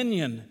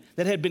dominion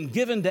that had been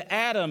given to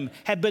Adam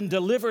had been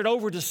delivered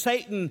over to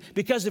Satan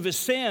because of his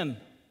sin.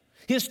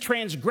 His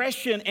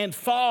transgression and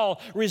fall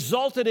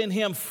resulted in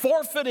him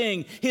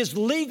forfeiting his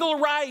legal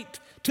right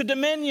to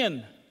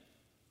dominion.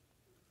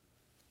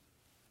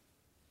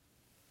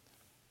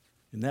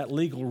 And that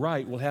legal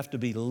right will have to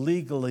be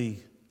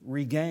legally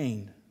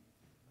regained.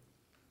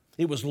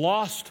 It was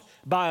lost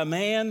by a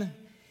man,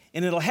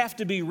 and it'll have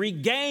to be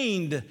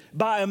regained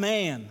by a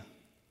man.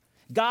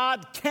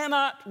 God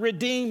cannot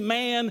redeem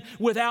man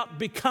without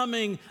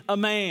becoming a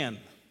man.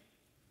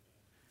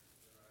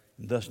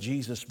 And thus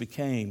Jesus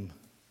became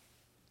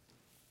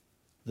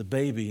the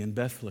baby in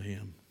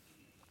Bethlehem.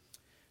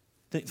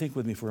 Think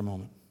with me for a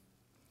moment.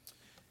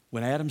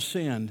 When Adam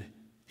sinned,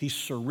 he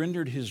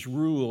surrendered his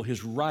rule,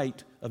 his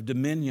right of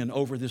dominion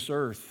over this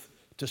earth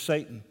to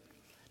Satan.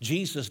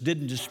 Jesus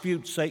didn't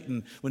dispute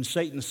Satan when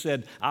Satan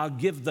said, I'll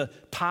give the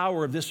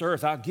power of this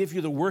earth. I'll give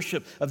you the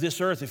worship of this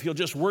earth if you'll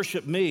just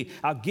worship me.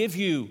 I'll give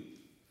you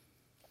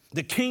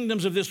the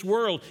kingdoms of this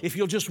world if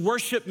you'll just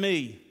worship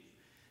me.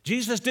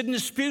 Jesus didn't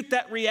dispute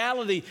that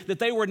reality that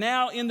they were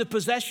now in the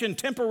possession,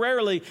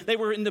 temporarily, they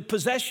were in the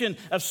possession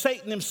of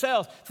Satan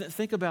himself.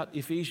 Think about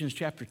Ephesians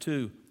chapter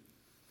 2,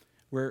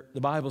 where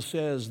the Bible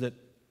says that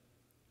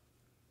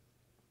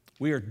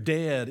we are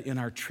dead in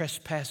our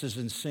trespasses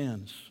and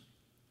sins.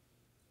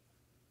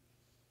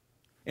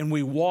 And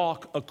we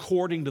walk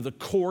according to the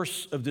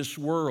course of this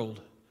world,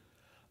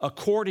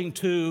 according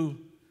to,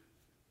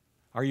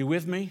 are you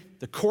with me?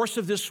 The course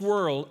of this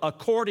world,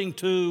 according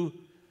to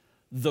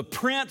the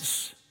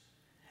prince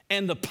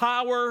and the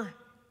power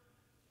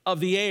of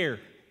the air.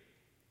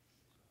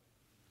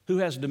 Who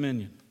has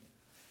dominion?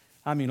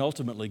 I mean,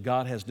 ultimately,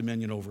 God has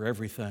dominion over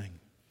everything.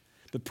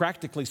 But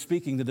practically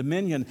speaking, the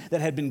dominion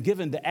that had been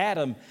given to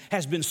Adam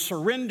has been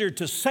surrendered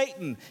to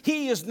Satan.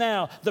 He is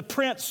now the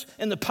prince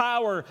and the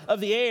power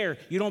of the air.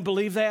 You don't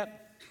believe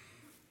that?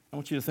 I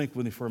want you to think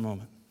with me for a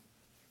moment.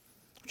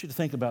 I want you to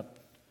think about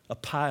a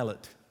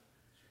pilot,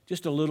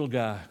 just a little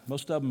guy.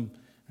 Most of them,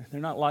 they're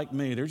not like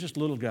me. They're just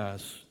little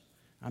guys.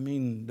 I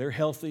mean, they're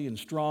healthy and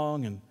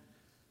strong and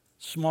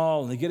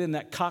small, and they get in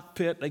that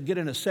cockpit. They get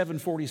in a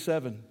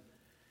 747.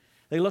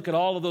 They look at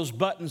all of those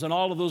buttons and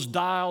all of those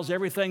dials,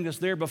 everything that's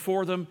there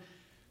before them.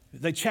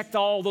 They check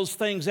all those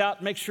things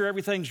out, make sure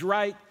everything's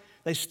right.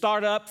 They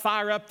start up,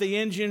 fire up the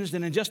engines,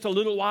 and in just a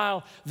little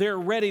while, they're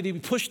ready to be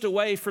pushed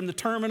away from the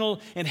terminal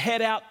and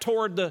head out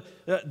toward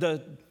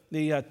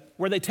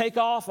where they take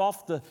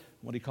off the,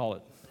 what do you call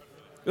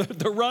it?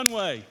 The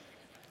runway.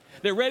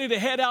 They're ready to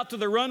head out to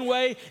the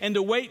runway and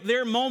to wait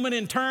their moment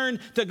in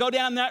turn to go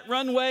down that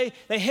runway.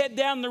 They head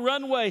down the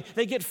runway.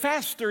 They get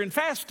faster and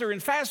faster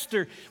and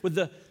faster with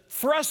the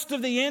thrust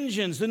of the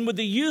engines and with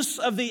the use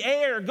of the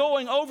air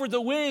going over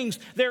the wings.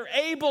 They're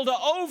able to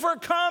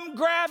overcome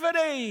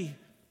gravity.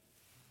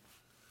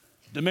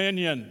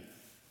 Dominion.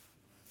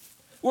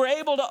 We're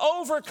able to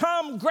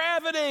overcome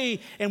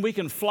gravity, and we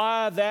can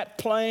fly that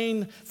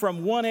plane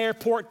from one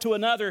airport to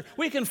another.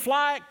 We can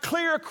fly it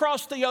clear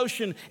across the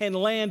ocean and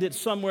land it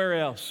somewhere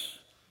else.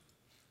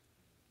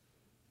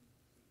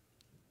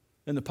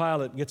 And the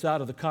pilot gets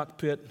out of the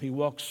cockpit. He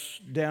walks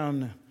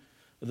down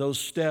those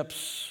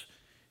steps.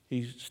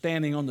 He's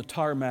standing on the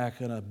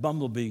tarmac, and a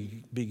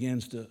bumblebee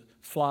begins to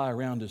fly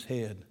around his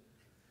head,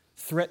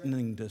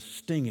 threatening to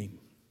sting him.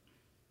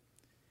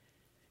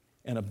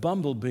 And a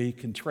bumblebee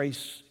can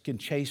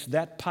chase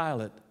that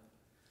pilot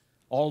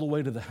all the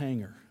way to the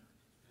hangar.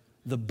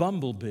 The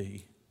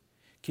bumblebee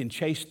can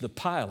chase the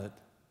pilot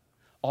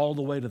all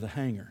the way to the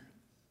hangar.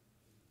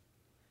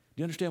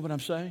 Do you understand what I'm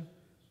saying?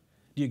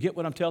 Do you get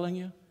what I'm telling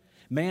you?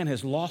 Man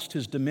has lost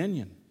his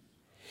dominion.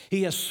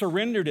 He has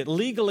surrendered it.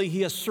 Legally,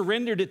 he has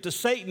surrendered it to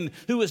Satan,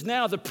 who is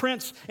now the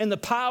prince and the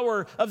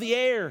power of the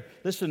air.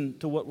 Listen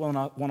to what one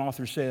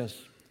author says.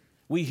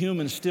 We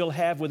humans still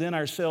have within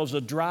ourselves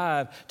a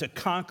drive to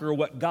conquer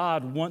what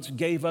God once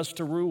gave us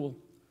to rule.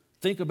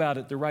 Think about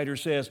it, the writer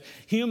says.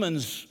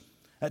 Humans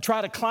try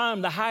to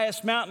climb the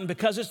highest mountain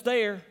because it's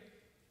there.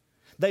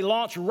 They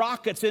launch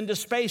rockets into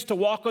space to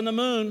walk on the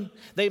moon.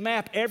 They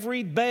map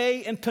every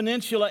bay and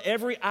peninsula,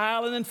 every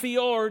island and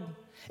fjord,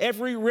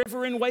 every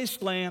river and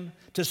wasteland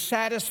to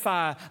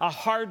satisfy a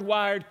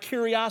hardwired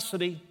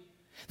curiosity.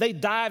 They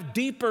dive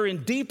deeper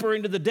and deeper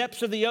into the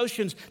depths of the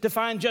oceans to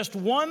find just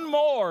one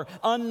more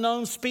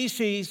unknown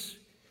species.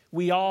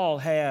 We all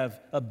have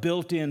a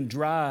built-in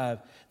drive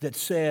that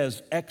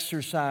says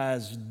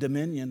exercise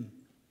dominion.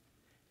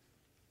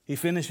 He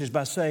finishes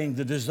by saying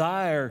the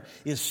desire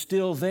is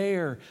still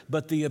there,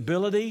 but the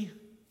ability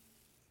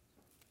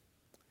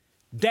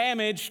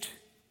damaged.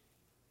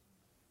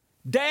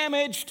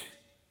 Damaged.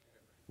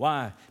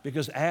 Why?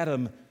 Because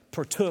Adam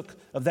partook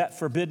of that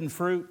forbidden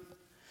fruit.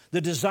 The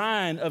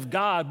design of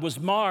God was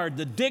marred.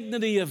 The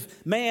dignity of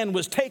man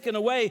was taken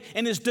away,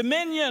 and his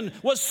dominion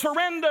was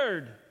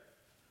surrendered.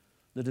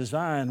 The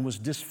design was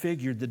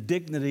disfigured. The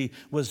dignity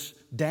was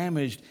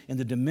damaged, and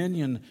the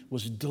dominion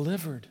was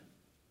delivered.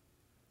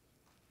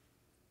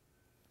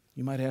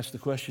 You might ask the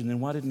question,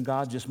 then why didn't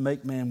God just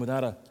make man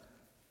without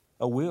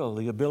a will,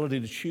 the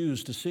ability to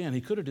choose to sin?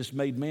 He could have just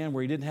made man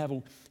where he didn't have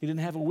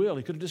a will.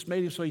 He could have just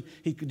made him so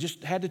he could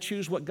just had to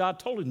choose what God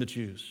told him to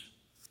choose.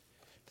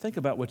 Think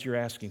about what you're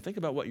asking. Think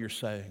about what you're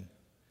saying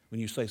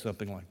when you say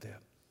something like that.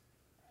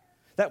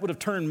 That would have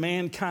turned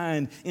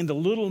mankind into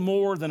little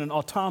more than an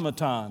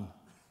automaton.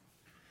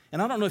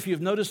 And I don't know if you've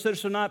noticed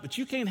this or not, but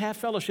you can't have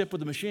fellowship with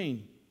the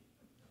machine.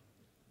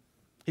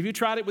 Have you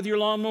tried it with your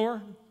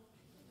lawnmower?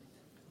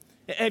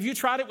 Have you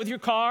tried it with your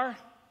car?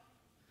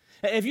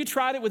 Have you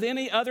tried it with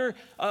any other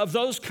of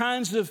those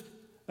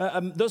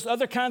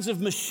other kinds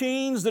of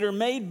machines that are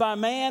made by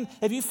man?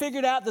 Have you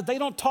figured out that they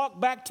don't talk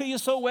back to you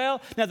so well?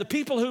 Now, the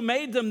people who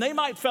made them, they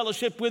might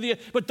fellowship with you,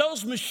 but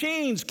those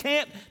machines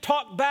can't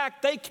talk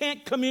back. They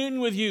can't commune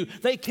with you.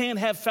 They can't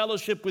have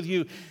fellowship with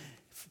you.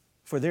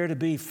 For there to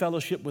be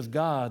fellowship with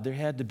God, there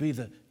had to be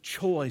the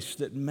choice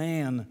that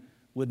man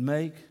would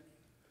make.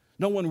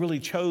 No one really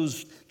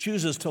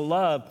chooses to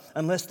love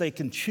unless they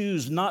can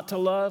choose not to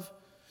love.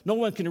 No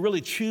one can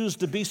really choose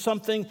to be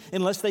something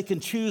unless they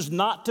can choose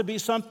not to be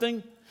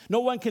something.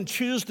 No one can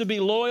choose to be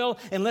loyal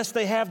unless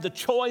they have the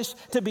choice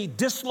to be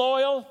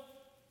disloyal.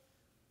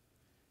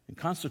 And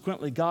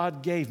consequently,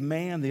 God gave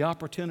man the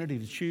opportunity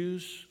to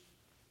choose.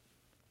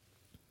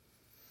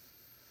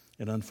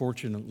 And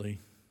unfortunately,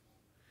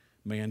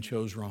 man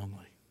chose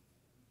wrongly.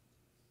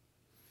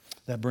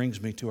 That brings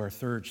me to our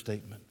third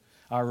statement.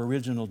 Our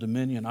original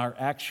dominion, our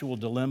actual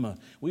dilemma.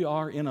 We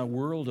are in a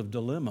world of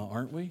dilemma,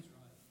 aren't we?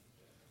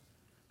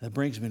 That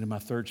brings me to my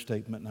third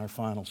statement and our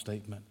final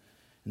statement,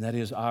 and that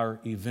is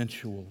our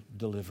eventual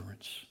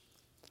deliverance.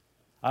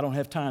 I don't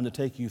have time to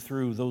take you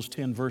through those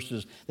 10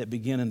 verses that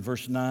begin in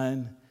verse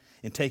 9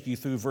 and take you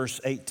through verse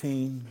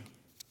 18.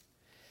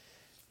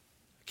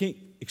 I can't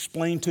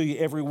explain to you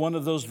every one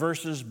of those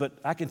verses, but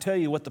I can tell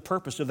you what the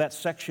purpose of that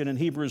section in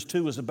Hebrews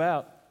 2 is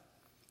about.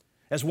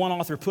 As one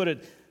author put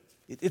it,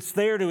 it's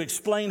there to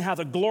explain how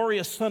the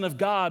glorious Son of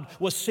God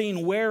was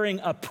seen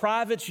wearing a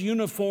private's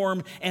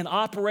uniform and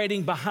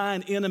operating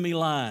behind enemy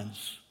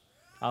lines.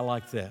 I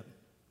like that.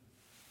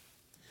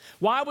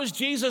 Why was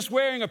Jesus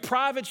wearing a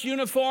private's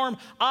uniform,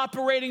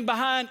 operating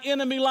behind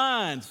enemy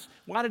lines?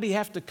 Why did he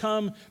have to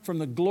come from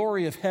the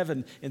glory of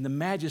heaven in the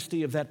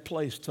majesty of that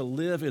place to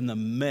live in the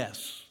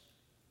mess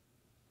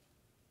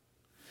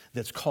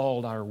that's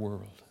called our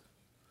world?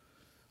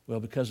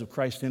 Well, because of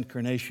Christ's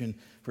incarnation,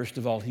 first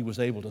of all, he was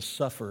able to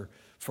suffer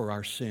for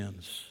our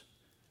sins,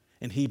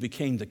 and he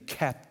became the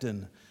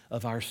captain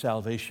of our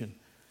salvation.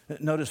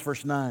 Notice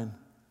verse 9.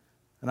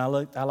 And I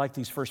like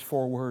these first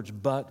 4 words,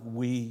 but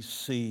we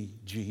see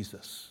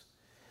Jesus.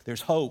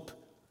 There's hope.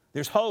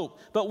 There's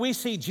hope. But we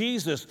see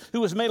Jesus,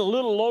 who was made a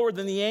little lower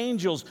than the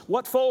angels.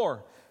 What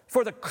for?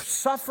 For the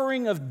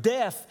suffering of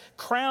death,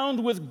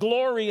 crowned with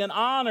glory and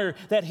honor,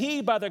 that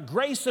he, by the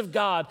grace of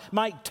God,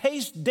 might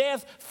taste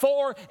death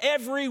for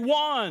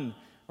everyone.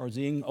 Or as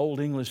the Old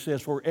English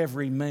says, for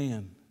every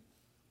man.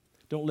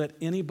 Don't let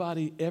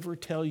anybody ever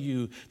tell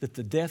you that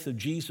the death of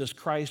Jesus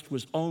Christ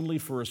was only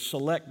for a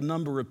select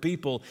number of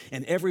people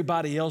and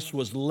everybody else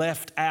was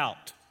left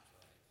out.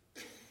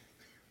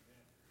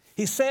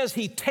 He says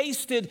he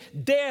tasted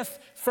death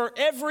for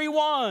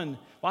everyone.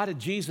 Why did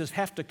Jesus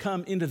have to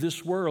come into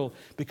this world?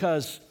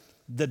 Because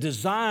the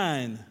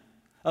design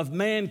of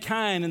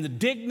mankind and the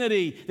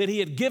dignity that he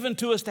had given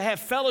to us to have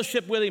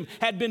fellowship with him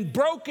had been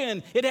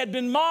broken. It had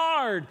been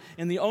marred.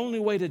 And the only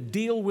way to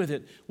deal with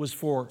it was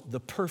for the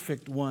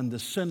perfect one, the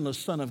sinless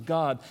Son of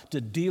God, to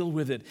deal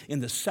with it in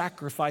the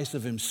sacrifice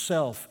of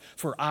himself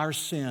for our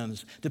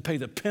sins, to pay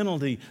the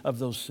penalty of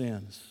those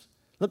sins.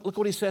 Look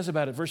what he says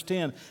about it, verse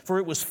 10. For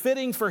it was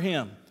fitting for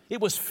him. It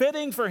was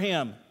fitting for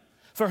him.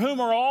 For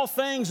whom are all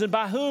things and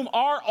by whom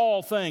are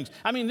all things.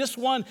 I mean, this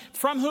one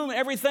from whom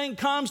everything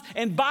comes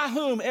and by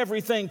whom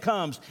everything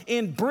comes.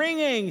 In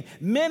bringing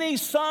many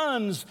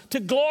sons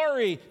to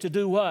glory. To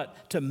do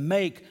what? To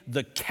make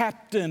the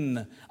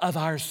captain of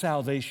our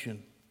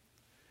salvation.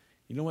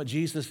 You know what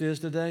Jesus is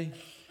today?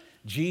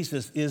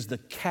 Jesus is the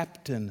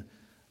captain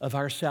of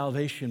our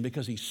salvation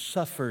because he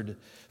suffered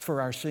for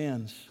our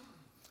sins.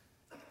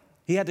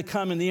 He had to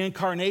come in the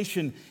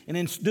incarnation, and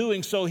in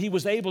doing so, he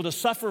was able to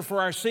suffer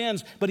for our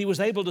sins, but he was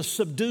able to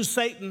subdue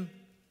Satan.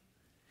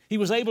 He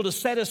was able to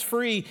set us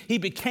free. He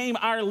became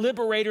our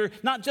liberator,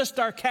 not just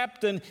our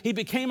captain. He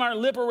became our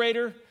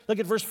liberator. Look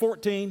at verse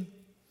 14.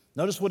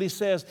 Notice what he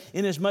says.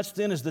 Inasmuch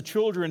then as the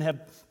children have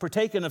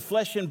partaken of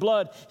flesh and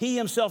blood, he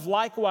himself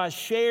likewise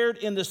shared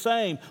in the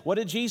same. What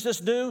did Jesus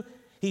do?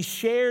 He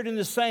shared in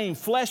the same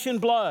flesh and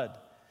blood,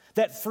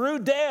 that through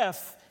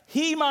death,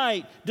 he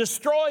might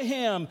destroy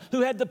him who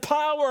had the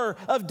power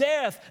of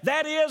death.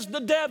 That is the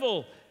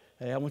devil.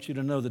 Hey, I want you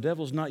to know the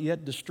devil's not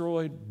yet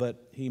destroyed,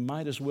 but he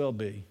might as well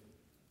be.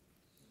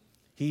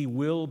 He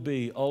will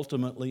be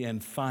ultimately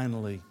and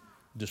finally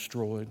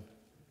destroyed.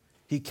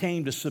 He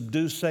came to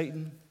subdue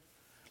Satan.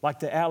 Like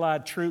the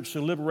Allied troops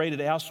who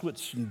liberated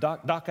Auschwitz and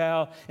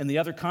Dachau and the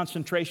other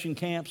concentration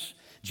camps,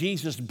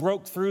 Jesus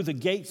broke through the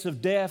gates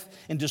of death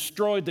and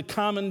destroyed the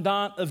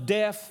commandant of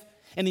death.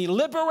 And he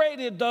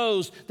liberated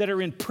those that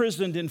are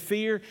imprisoned in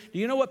fear. Do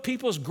you know what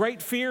people's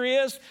great fear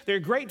is? Their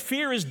great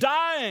fear is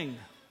dying.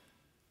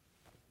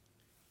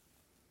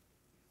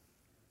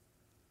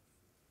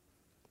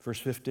 Verse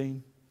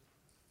 15.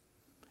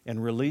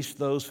 And release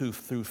those who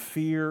through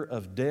fear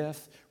of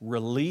death,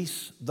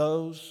 release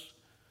those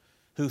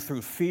who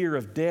through fear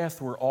of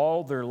death were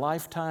all their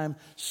lifetime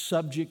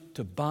subject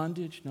to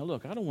bondage. Now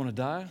look, I don't want to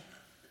die.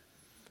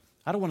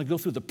 I don't want to go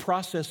through the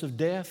process of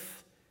death.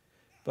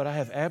 But I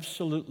have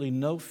absolutely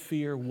no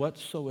fear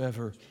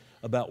whatsoever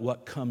about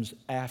what comes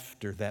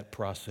after that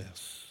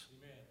process.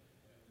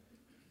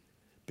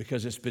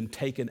 Because it's been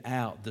taken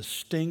out. The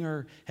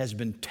stinger has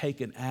been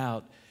taken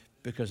out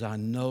because I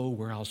know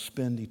where I'll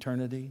spend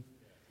eternity.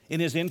 In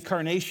his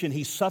incarnation,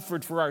 he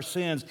suffered for our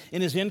sins.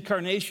 In his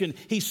incarnation,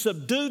 he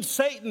subdued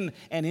Satan.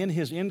 And in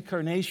his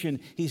incarnation,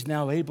 he's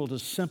now able to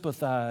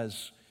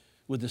sympathize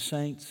with the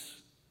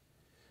saints.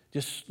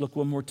 Just look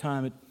one more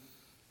time at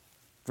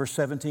verse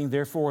 17,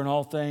 therefore in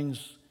all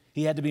things,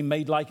 he had to be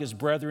made like his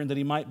brethren that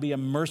he might be a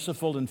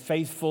merciful and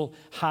faithful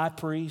high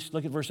priest.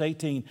 Look at verse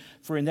 18,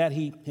 for in that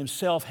he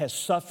himself has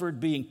suffered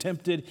being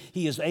tempted,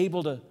 he is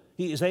able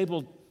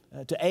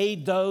to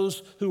aid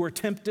those who are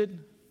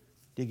tempted.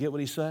 Do you get what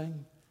he's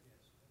saying?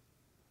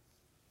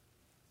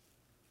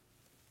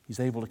 He's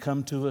able to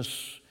come to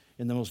us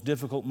in the most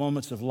difficult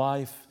moments of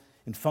life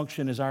and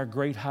function as our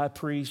great high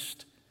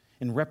priest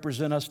and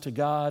represent us to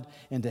God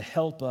and to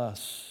help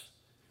us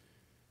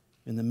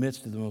in the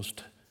midst of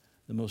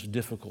the most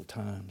difficult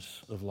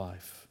times of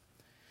life.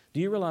 Do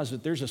you realize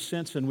that there's a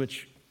sense in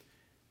which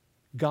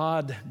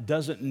God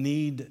doesn't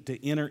need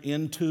to enter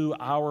into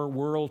our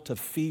world to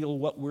feel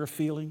what we're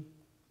feeling?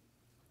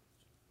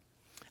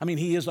 I mean,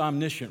 He is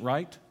omniscient,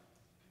 right?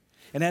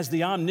 And as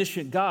the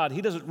omniscient God,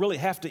 He doesn't really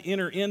have to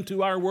enter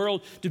into our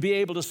world to be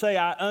able to say,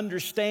 I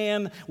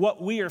understand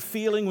what we are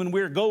feeling when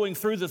we're going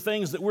through the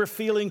things that we're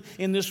feeling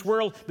in this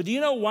world. But do you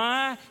know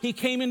why He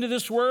came into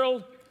this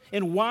world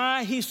and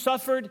why He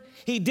suffered?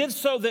 He did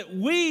so that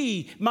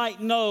we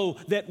might know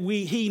that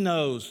He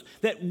knows,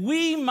 that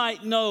we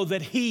might know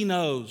that He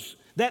knows,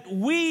 that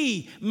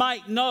we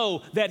might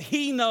know that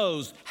He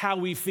knows how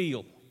we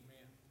feel.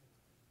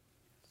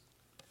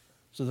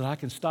 So that I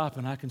can stop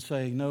and I can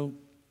say, no,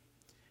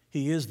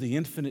 He is the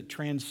infinite,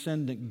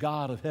 transcendent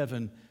God of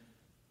heaven,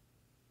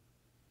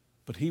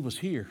 but He was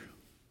here,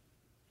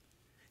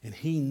 and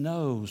He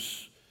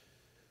knows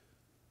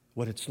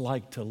what it's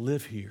like to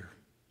live here,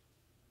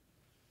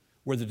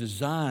 where the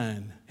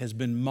design has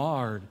been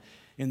marred,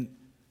 and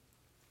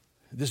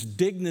this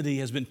dignity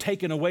has been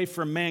taken away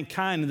from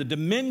mankind, and the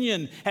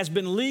dominion has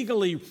been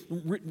legally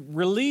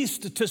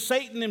released to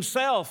Satan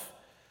himself.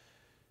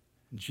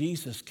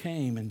 Jesus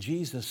came and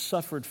Jesus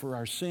suffered for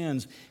our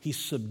sins. He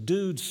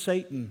subdued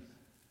Satan,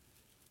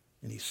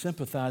 and He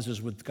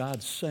sympathizes with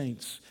God's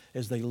saints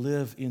as they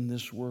live in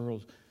this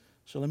world.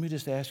 So let me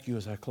just ask you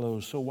as I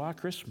close, so why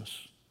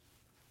Christmas?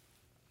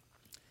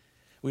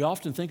 We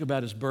often think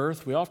about His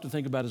birth. We often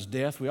think about His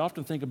death. We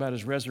often think about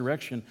His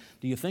resurrection.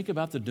 Do you think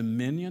about the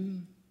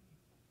dominion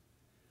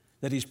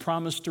that He's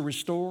promised to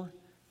restore?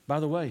 By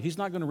the way, He's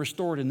not going to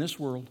restore it in this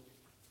world.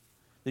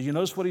 Did you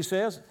notice what He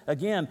says?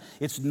 Again,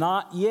 it's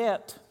not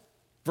yet.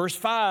 Verse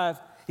 5,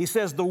 He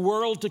says, the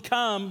world to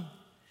come.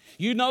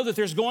 You know that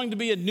there's going to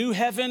be a new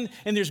heaven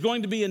and there's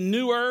going to be a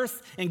new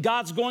earth, and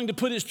God's going to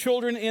put His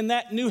children in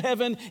that new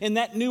heaven, in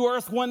that new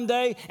earth one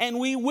day, and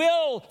we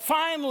will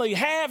finally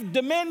have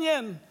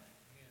dominion.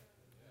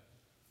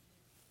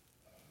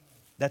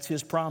 That's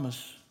His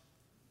promise.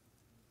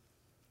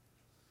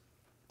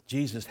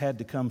 Jesus had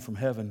to come from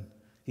heaven.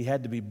 He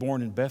had to be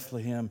born in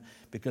Bethlehem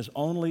because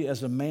only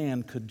as a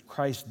man could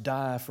Christ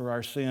die for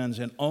our sins,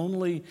 and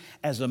only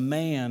as a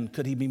man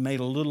could He be made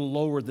a little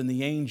lower than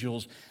the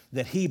angels,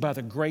 that He, by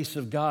the grace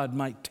of God,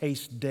 might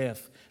taste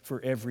death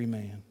for every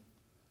man.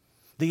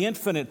 The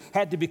infinite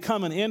had to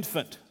become an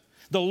infant.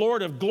 The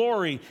Lord of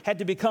glory had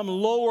to become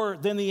lower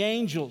than the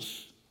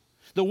angels.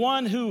 The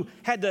one who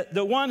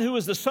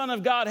is the Son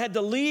of God had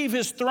to leave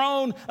His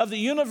throne of the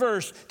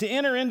universe to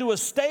enter into a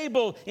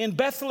stable in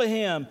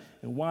Bethlehem.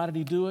 And why did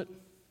He do it?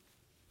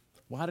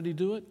 Why did He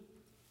do it?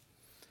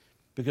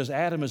 Because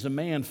Adam, as a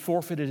man,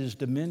 forfeited his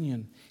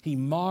dominion. He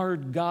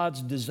marred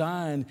God's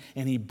design,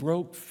 and he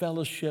broke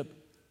fellowship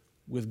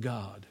with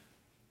God.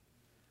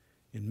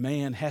 And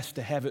man has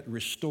to have it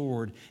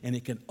restored, and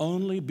it can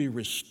only be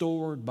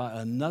restored by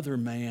another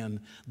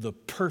man, the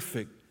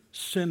perfect,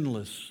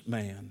 sinless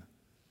man,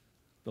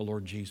 the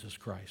Lord Jesus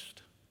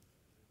Christ.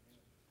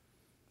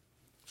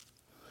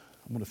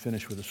 I'm going to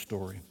finish with a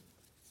story.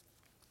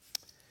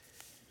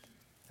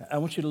 I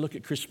want you to look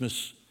at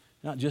Christmas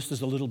not just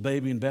as a little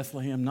baby in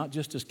Bethlehem, not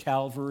just as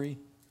Calvary,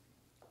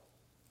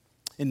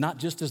 and not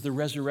just as the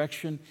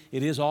resurrection.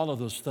 It is all of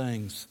those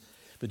things.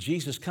 But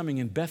Jesus coming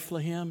in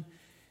Bethlehem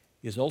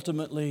is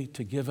ultimately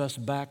to give us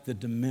back the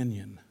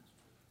dominion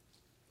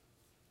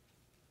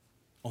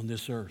on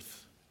this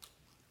earth.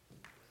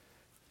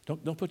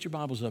 Don't put your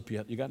Bibles up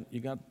yet. You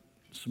got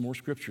some more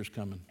scriptures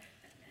coming.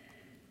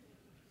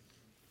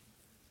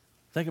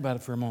 Think about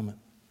it for a moment.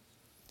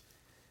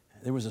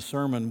 There was a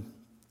sermon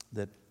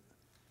that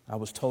I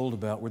was told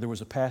about where there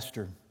was a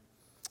pastor,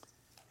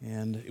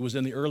 and it was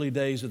in the early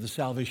days of the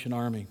Salvation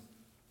Army.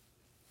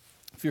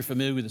 If you're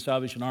familiar with the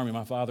Salvation Army,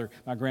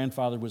 my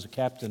grandfather was a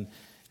captain,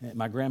 and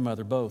my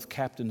grandmother both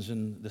captains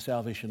in the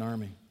Salvation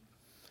Army.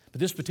 But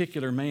this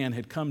particular man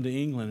had come to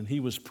England, and he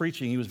was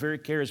preaching. He was very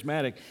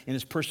charismatic in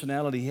his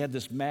personality. He had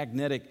this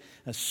magnetic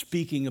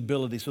speaking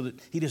ability so that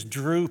he just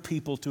drew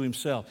people to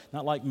himself.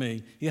 Not like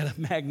me. He had a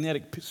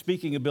magnetic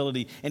speaking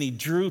ability, and he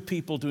drew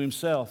people to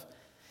himself.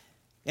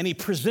 And he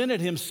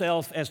presented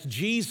himself as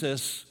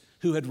Jesus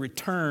who had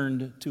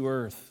returned to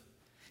earth.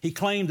 He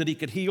claimed that he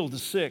could heal the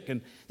sick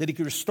and that he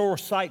could restore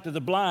sight to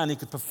the blind. He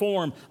could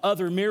perform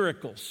other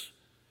miracles.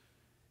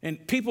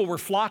 And people were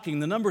flocking.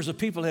 The numbers of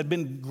people had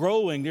been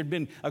growing. There'd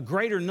been a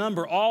greater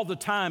number all the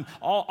time,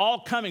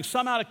 all coming,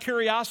 some out of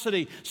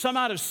curiosity, some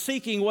out of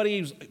seeking what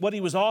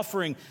he was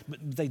offering, but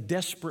they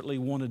desperately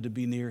wanted to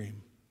be near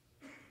him.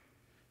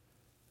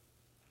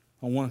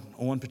 On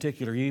one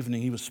particular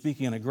evening, he was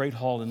speaking in a great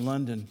hall in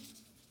London,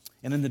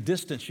 and in the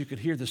distance you could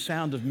hear the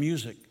sound of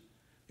music.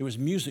 There was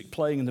music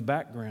playing in the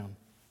background.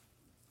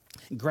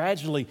 And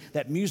gradually,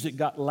 that music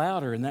got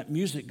louder and that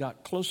music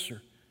got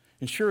closer.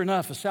 And sure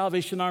enough, a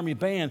Salvation Army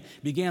band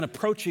began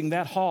approaching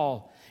that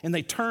hall. And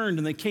they turned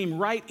and they came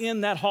right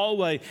in that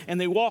hallway,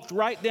 and they walked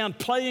right down,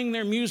 playing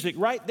their music,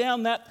 right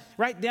down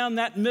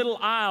that middle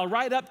aisle,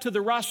 right up to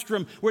the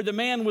rostrum where the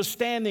man was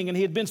standing and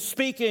he had been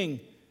speaking.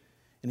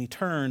 And he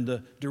turned,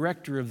 the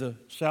director of the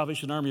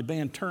Salvation Army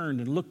band turned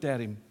and looked at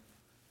him.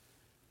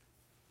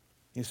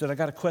 He said, "I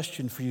got a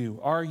question for you.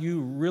 Are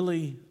you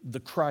really the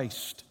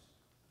Christ?"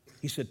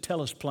 He said,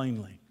 "Tell us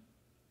plainly."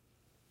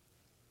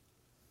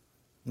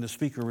 And the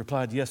speaker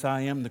replied, "Yes,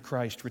 I am the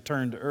Christ,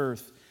 returned to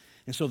earth."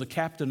 And so the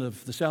captain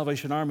of the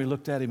Salvation Army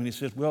looked at him and he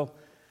said, well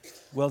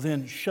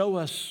then, show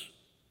us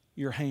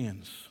your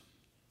hands.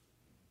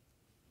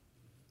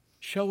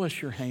 Show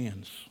us your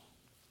hands.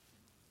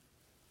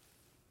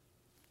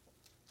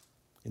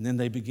 And then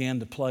they began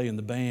to play in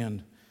the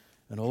band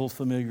an old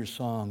familiar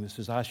song that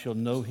says, I shall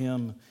know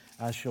him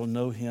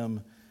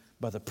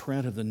by the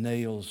print of the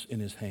nails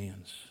in his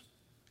hands.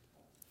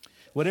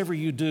 Whatever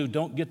you do,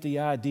 don't get the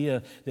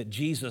idea that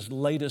Jesus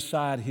laid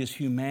aside his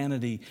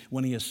humanity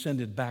when he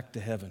ascended back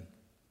to heaven.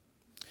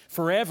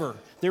 Forever,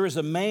 there is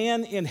a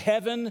man in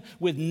heaven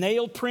with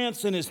nail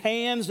prints in his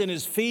hands and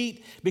his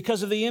feet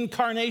because of the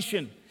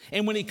incarnation.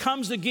 And when he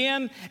comes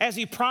again, as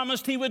he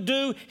promised he would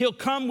do, he'll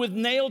come with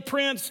nail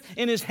prints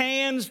in his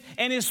hands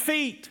and his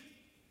feet.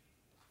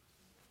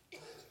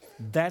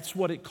 That's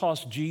what it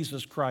cost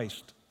Jesus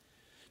Christ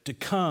to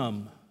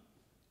come,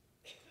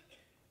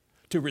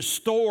 to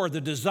restore the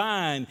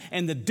design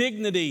and the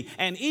dignity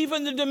and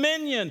even the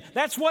dominion.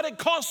 That's what it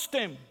cost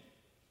him.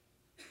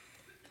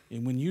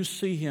 And when you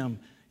see him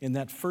in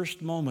that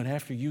first moment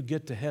after you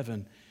get to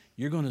heaven,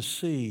 you're going to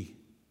see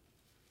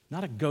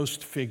not a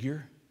ghost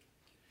figure.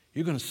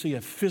 You're going to see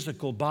a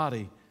physical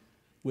body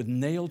with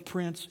nail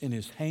prints in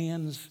his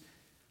hands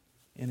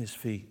and his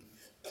feet.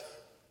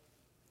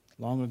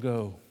 Long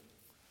ago,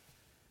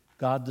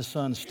 God the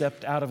Son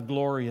stepped out of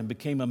glory and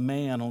became a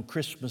man on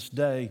Christmas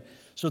Day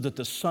so that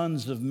the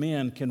sons of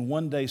men can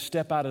one day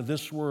step out of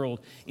this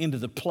world into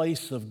the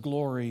place of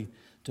glory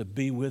to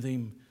be with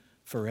him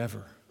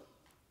forever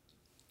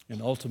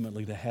and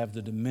ultimately to have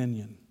the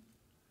dominion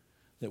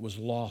that was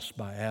lost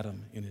by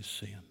Adam in his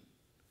sin.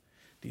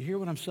 Do you hear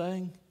what I'm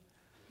saying?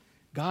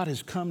 God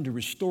has come to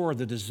restore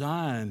the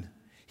design.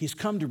 He's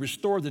come to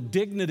restore the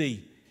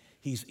dignity.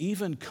 He's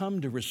even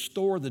come to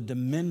restore the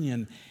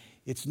dominion.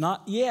 It's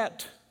not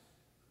yet.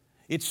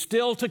 It's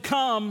still to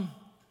come.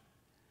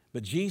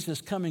 But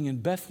Jesus coming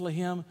in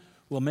Bethlehem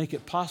will make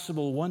it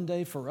possible one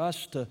day for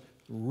us to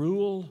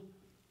rule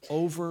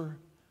over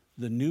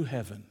the new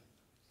heaven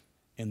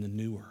and the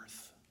new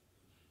earth.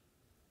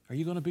 Are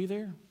you going to be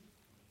there?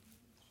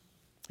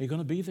 Are you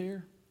going to be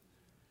there?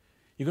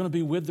 You're going to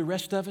be with the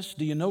rest of us?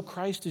 Do you know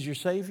Christ as your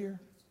Savior?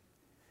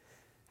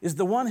 Is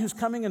the one who's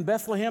coming in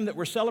Bethlehem that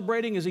we're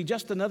celebrating, is he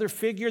just another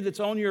figure that's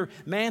on your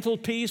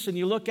mantelpiece and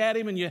you look at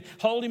him and you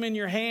hold him in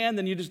your hand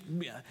and you just,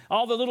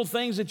 all the little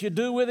things that you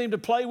do with him to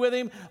play with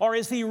him? Or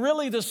is he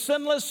really the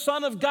sinless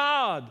Son of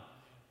God?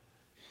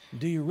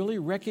 Do you really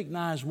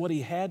recognize what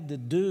he had to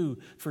do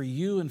for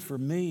you and for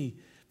me,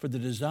 for the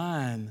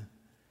design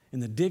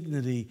and the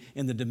dignity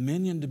and the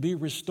dominion to be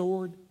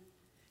restored?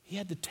 He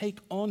had to take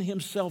on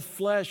himself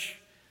flesh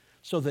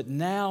so that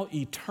now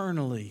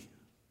eternally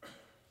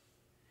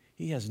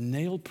he has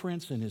nail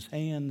prints in his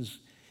hands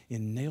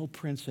and nail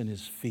prints in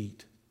his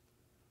feet.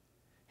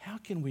 How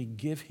can we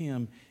give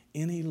him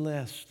any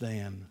less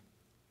than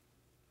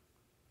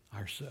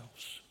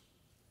ourselves?